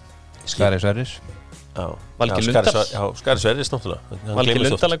 Skari Sverris. Já. Valgi Lundal. Já, Skari Sverris náttúrulega. Valgi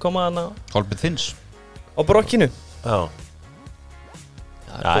Lundal að koma hana. Kolbjörn Finns. Á brokkinu. Já.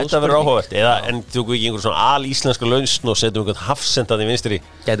 Þetta verður áhugavert. En þú ekki einhver svona alíslenska lausn og setjum einhvern hafsendað í vinstri.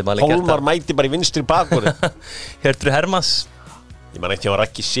 Hólmar mæti bara í vinstri bakverði. Hjörtur Hermanns. Ég man ekki að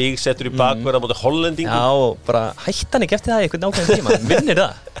Raggi Sig settur í bakverð á móti Hollendingum. Já, bara hættan ekki eftir það í einhvern ákveðin tíma. Hann vinnir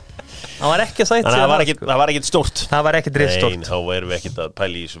það. Það var ekki að sætt. Það var ekkert stórt. Það var ekkert reyð stórt. Nei, þá erum við ekkert að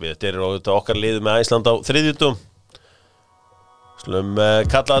pæla í þessu við. Þetta er okkar liðu með Æsland á þriðjudum. Slum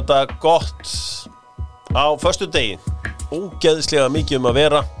kalla þetta gott á föstudegi. Ógeðslega mikið að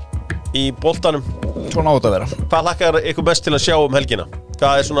vera í boltanum. Svona átt að vera. Hvað hlakkar ykkur best til að sjá helgina?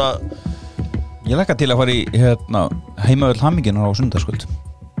 Hvað er svona... Ég hlakka til að fara í heimavöll Hamminginu á sundarskvöld.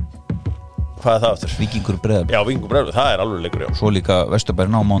 Hvað er það aftur? Víkingur Breiðablik. Já, Víkingur Breiðablik, það er alveg leikur, já. Svo líka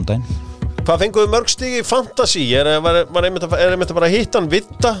Vesturbærin á mándaginn. Hvað fenguðu mörg stig í fantasy? Var einmitt að fara að hitta hann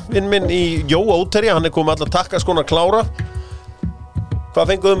Vitta, vinn minn í Jóa Úterja, hann er komið allar takkaskona klára.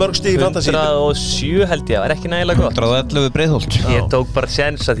 Hvað fenguðu mörg stig í fantasy? 107 held ég, var ekki nægilega gott. 111 Breiðholt. Ég tók bara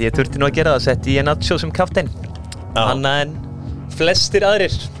séns að ég þurfti nú að gera það, setti ég Nacho sem kapteinn. Annað en flestir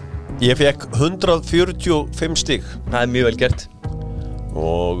aðrir. Ég fekk 145 stig. Það er mjög vel gert.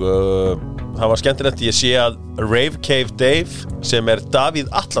 Og það var skemmtilegt. Ég sé að Rave Cave Dave sem er Davíð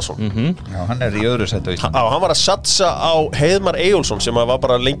Atlason. Já, hann er í öðru sæti á Íslandi. Já, hann var að satsa á Heiðmar Eyjólfsson sem var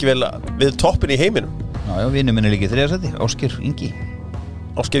bara lengi vel við toppin í heiminum. Já, vinur minn er líka í þriðja sæti, Ásgeir Ingi.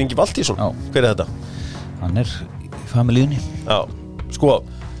 Ásgeir Ingi Valtísson? Já. Hver er þetta? Hann er í familíunni. Já, sko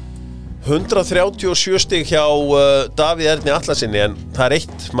 137 stig hjá Davíð Erni Atlasinni, en það er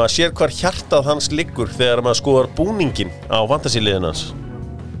eitt, maður sér hvar hjartað hans liggur þegar maður skoðar búningin á fantasy-liðin hans.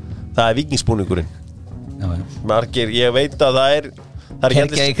 Það er víkingsbúningurinn. Já. Margir, ég veit að það er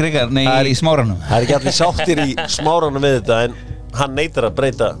Kerkja í krigar, nei, í Smáranum. Það er ekki allir sáttir í Smáranum við þetta, en hann neitar að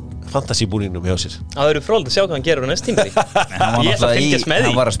breyta fantasy-búningnum hjá sér. Það eru fróðilegt að sjá hvað hann gerur á næst tíma. Ég ætla að fylgjast með því.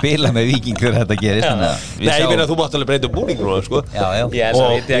 Hann var að spila með Víkingur þetta gerist. Nei, ég meina að þú mátt alveg breyta búningnum, sko. Já. Og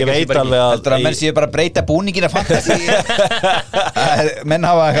ég veit alveg að... Heldur að menn séu bara að breyta búningin að fantasy. Menn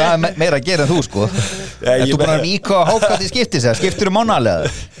hafa meira að gera en þú, sko. Þú búin að íka á hákvæði skiptis eða skiptur mánaðarlega?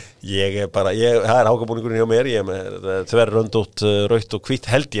 Ég það hákabúningurinn hjá mér, ég með þverröndótt rautt og hvítt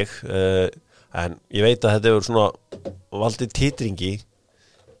held ég, en ég veit að þetta hefur svona valdið titringi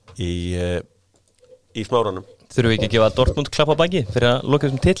í smáranum. Þurfum við ekki að gefa Dortmund klapp á baki fyrir að loka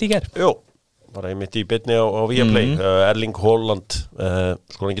þessum titli í gær? Jú, bara ég mitt í beinni á Viaplay, Erling Haaland,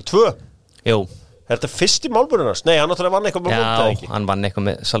 sko ekki 2. Jú. Er þetta fyrsti málburinn hans? Nei, hann náttúrulega vann eitthvað með Wolf, eða ekki? Já, hann vann eitthvað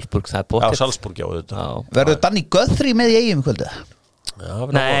með Salzburg, það bóttið. Já, Salzburg, já, þetta. Verður Danny Guthrie með í eigum kvöldu?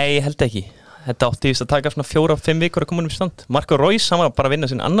 Nei, ég held ekki. Þetta átti vist að taka svona 4-5 vikur að koma í stand. Marco Reus, hann var bara að vinna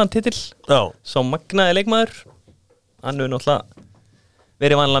sinn annan titil. Já. Svo magnaði leikmaður. Hann hefur náttúrulega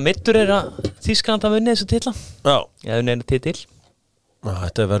verið vanlega middur að Þýskaland að vinna þessu titla. Já. Ég hefði neina titil.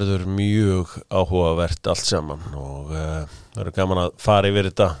 Þetta verður mjög áhugavert allt saman og það verður gaman að fara yfir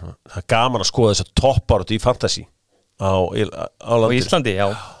þetta. Það er gaman að skoða þessa toppáratu í fantasy á Á Íslandi, já.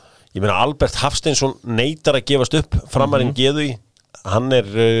 Ég meina Albert Hafsteinsson neitar að gefast upp framarinn geðu í. Hann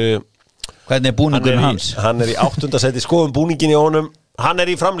Hvernig búningurinn hans? Hann í 8. seti, skoðum búningin í honum. Hann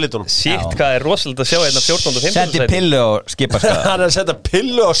í framlitunum. Sýtt hvað er rosalega að sjá hérna 14. og 15. Sendi pillu á skipaskaga. Hann að setja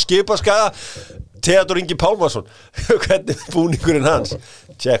pillu á skipaskaga. Theodor Ingi Pálmarsson. Hvernig búningurinn hans?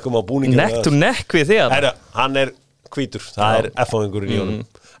 Tjekkum á búningin hans. Neck to neck við þig. Hann hvítur. Það F-áðingurinn í honum.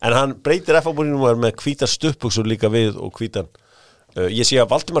 En hann breytir F-áðingurinn og með hvítar stuttbuxur líka við og hvítan. Ég sé að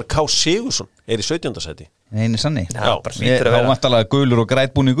Valdimar K. Sigursson í 17. seti. Einu sanni. Já, bara hlýtur að vera. Þá vantalega gulur og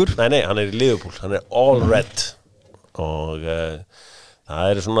græt búningur. Nei, hann í Liverpool. Hann all red. Og það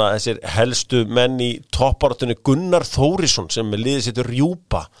eru svona þessir helstu menn í toppártunni Gunnar Þórisson sem með liðið sitt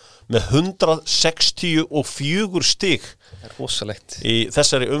Rjúpa með 164 stig. Það er rosalegt. Í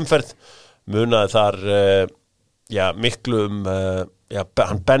þessari umferð munaði þar miklu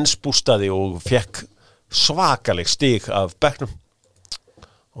hann bensbústaði og fekk svakaleg stig af bekknum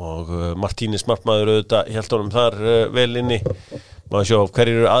og Martínez markmaður auðvitað hélt honum þar vel inni. Maður sjá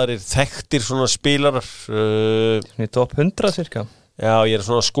hverjir eru aðrir þekktir svona spilarar Í top 100 cirka. Já, ég er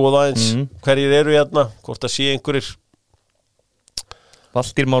svona að skoða eins hverjir eru hérna, hvort að sé einhverjir.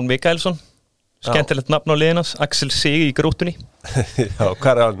 Valtýr Már Mikaelsson, skemmtilegt nafn á liðinas. Axel Sig í Gróttunni. Já,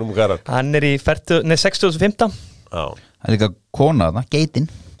 hvað er hann? Hann í 60.15. Já. Það er líka kona þarna,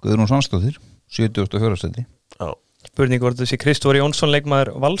 Geitin Guðrún Svansdóttir, 74. seti. Já. Spurning voru þessi Kristófur Jónsson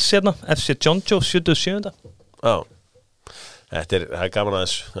leikmaður Vals hérna, FC John Joe 77. Já. Það er gaman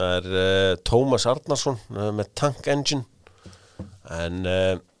aðeins. Það er Tómas Arnarsson með Tank Engine. En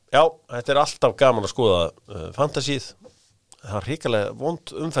já, þetta er alltaf gaman að skoða fantasíð. Það er hrikalega vond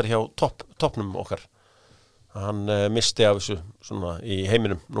umferð hjá toppnum okkar. Hann misti af þessu svona í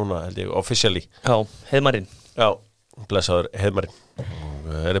heiminum núna, held ég, officially. Já, Heiðmarinn. Já, blessaður Heiðmarinn. Og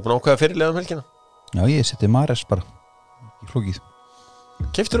er þið búin að ákveða fyrirlega helgina? Já, ég seti Mares bara í flókið.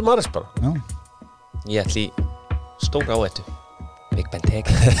 Keyptirðu Mares bara? Já. Ég ætli stóra áhættu. Big Ben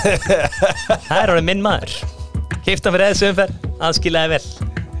Teke. Það er orðið minn maður. Keypta fyrir þessu umferð, aðskilaði vel.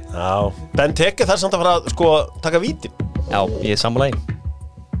 Já, Ben Teke þarf samt að fara að taka vítin. Já, ég er sammálaði.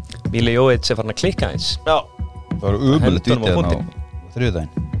 Mili Jóits farin að klikka eins. Já. Það var ömulegt vítið á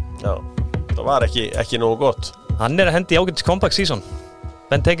þriðjudaginn. Já, það var ekki nógu gott. Hann að hendi í ágætis comeback season.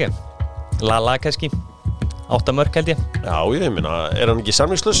 Ben Teke. Lala kannski. 8 mörk held ég. Já, ég meina, er hann ekki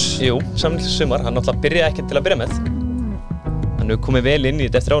samningslaus? Jú, samningslaus sumar. Hann náttúrulega byrjaði ekki til að byrja með. Hann hefur komið vel inn í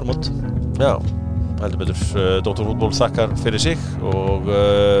þetta eftir áramót. Já, heldur betur. Dr. Fútból þakkar fyrir sig og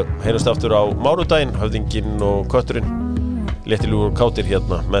heyrjumst aftur á mánudaginn. Höfðinginn og kötturinn léttilegur kátir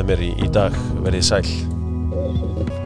hérna með mér í dag. Verið sæl.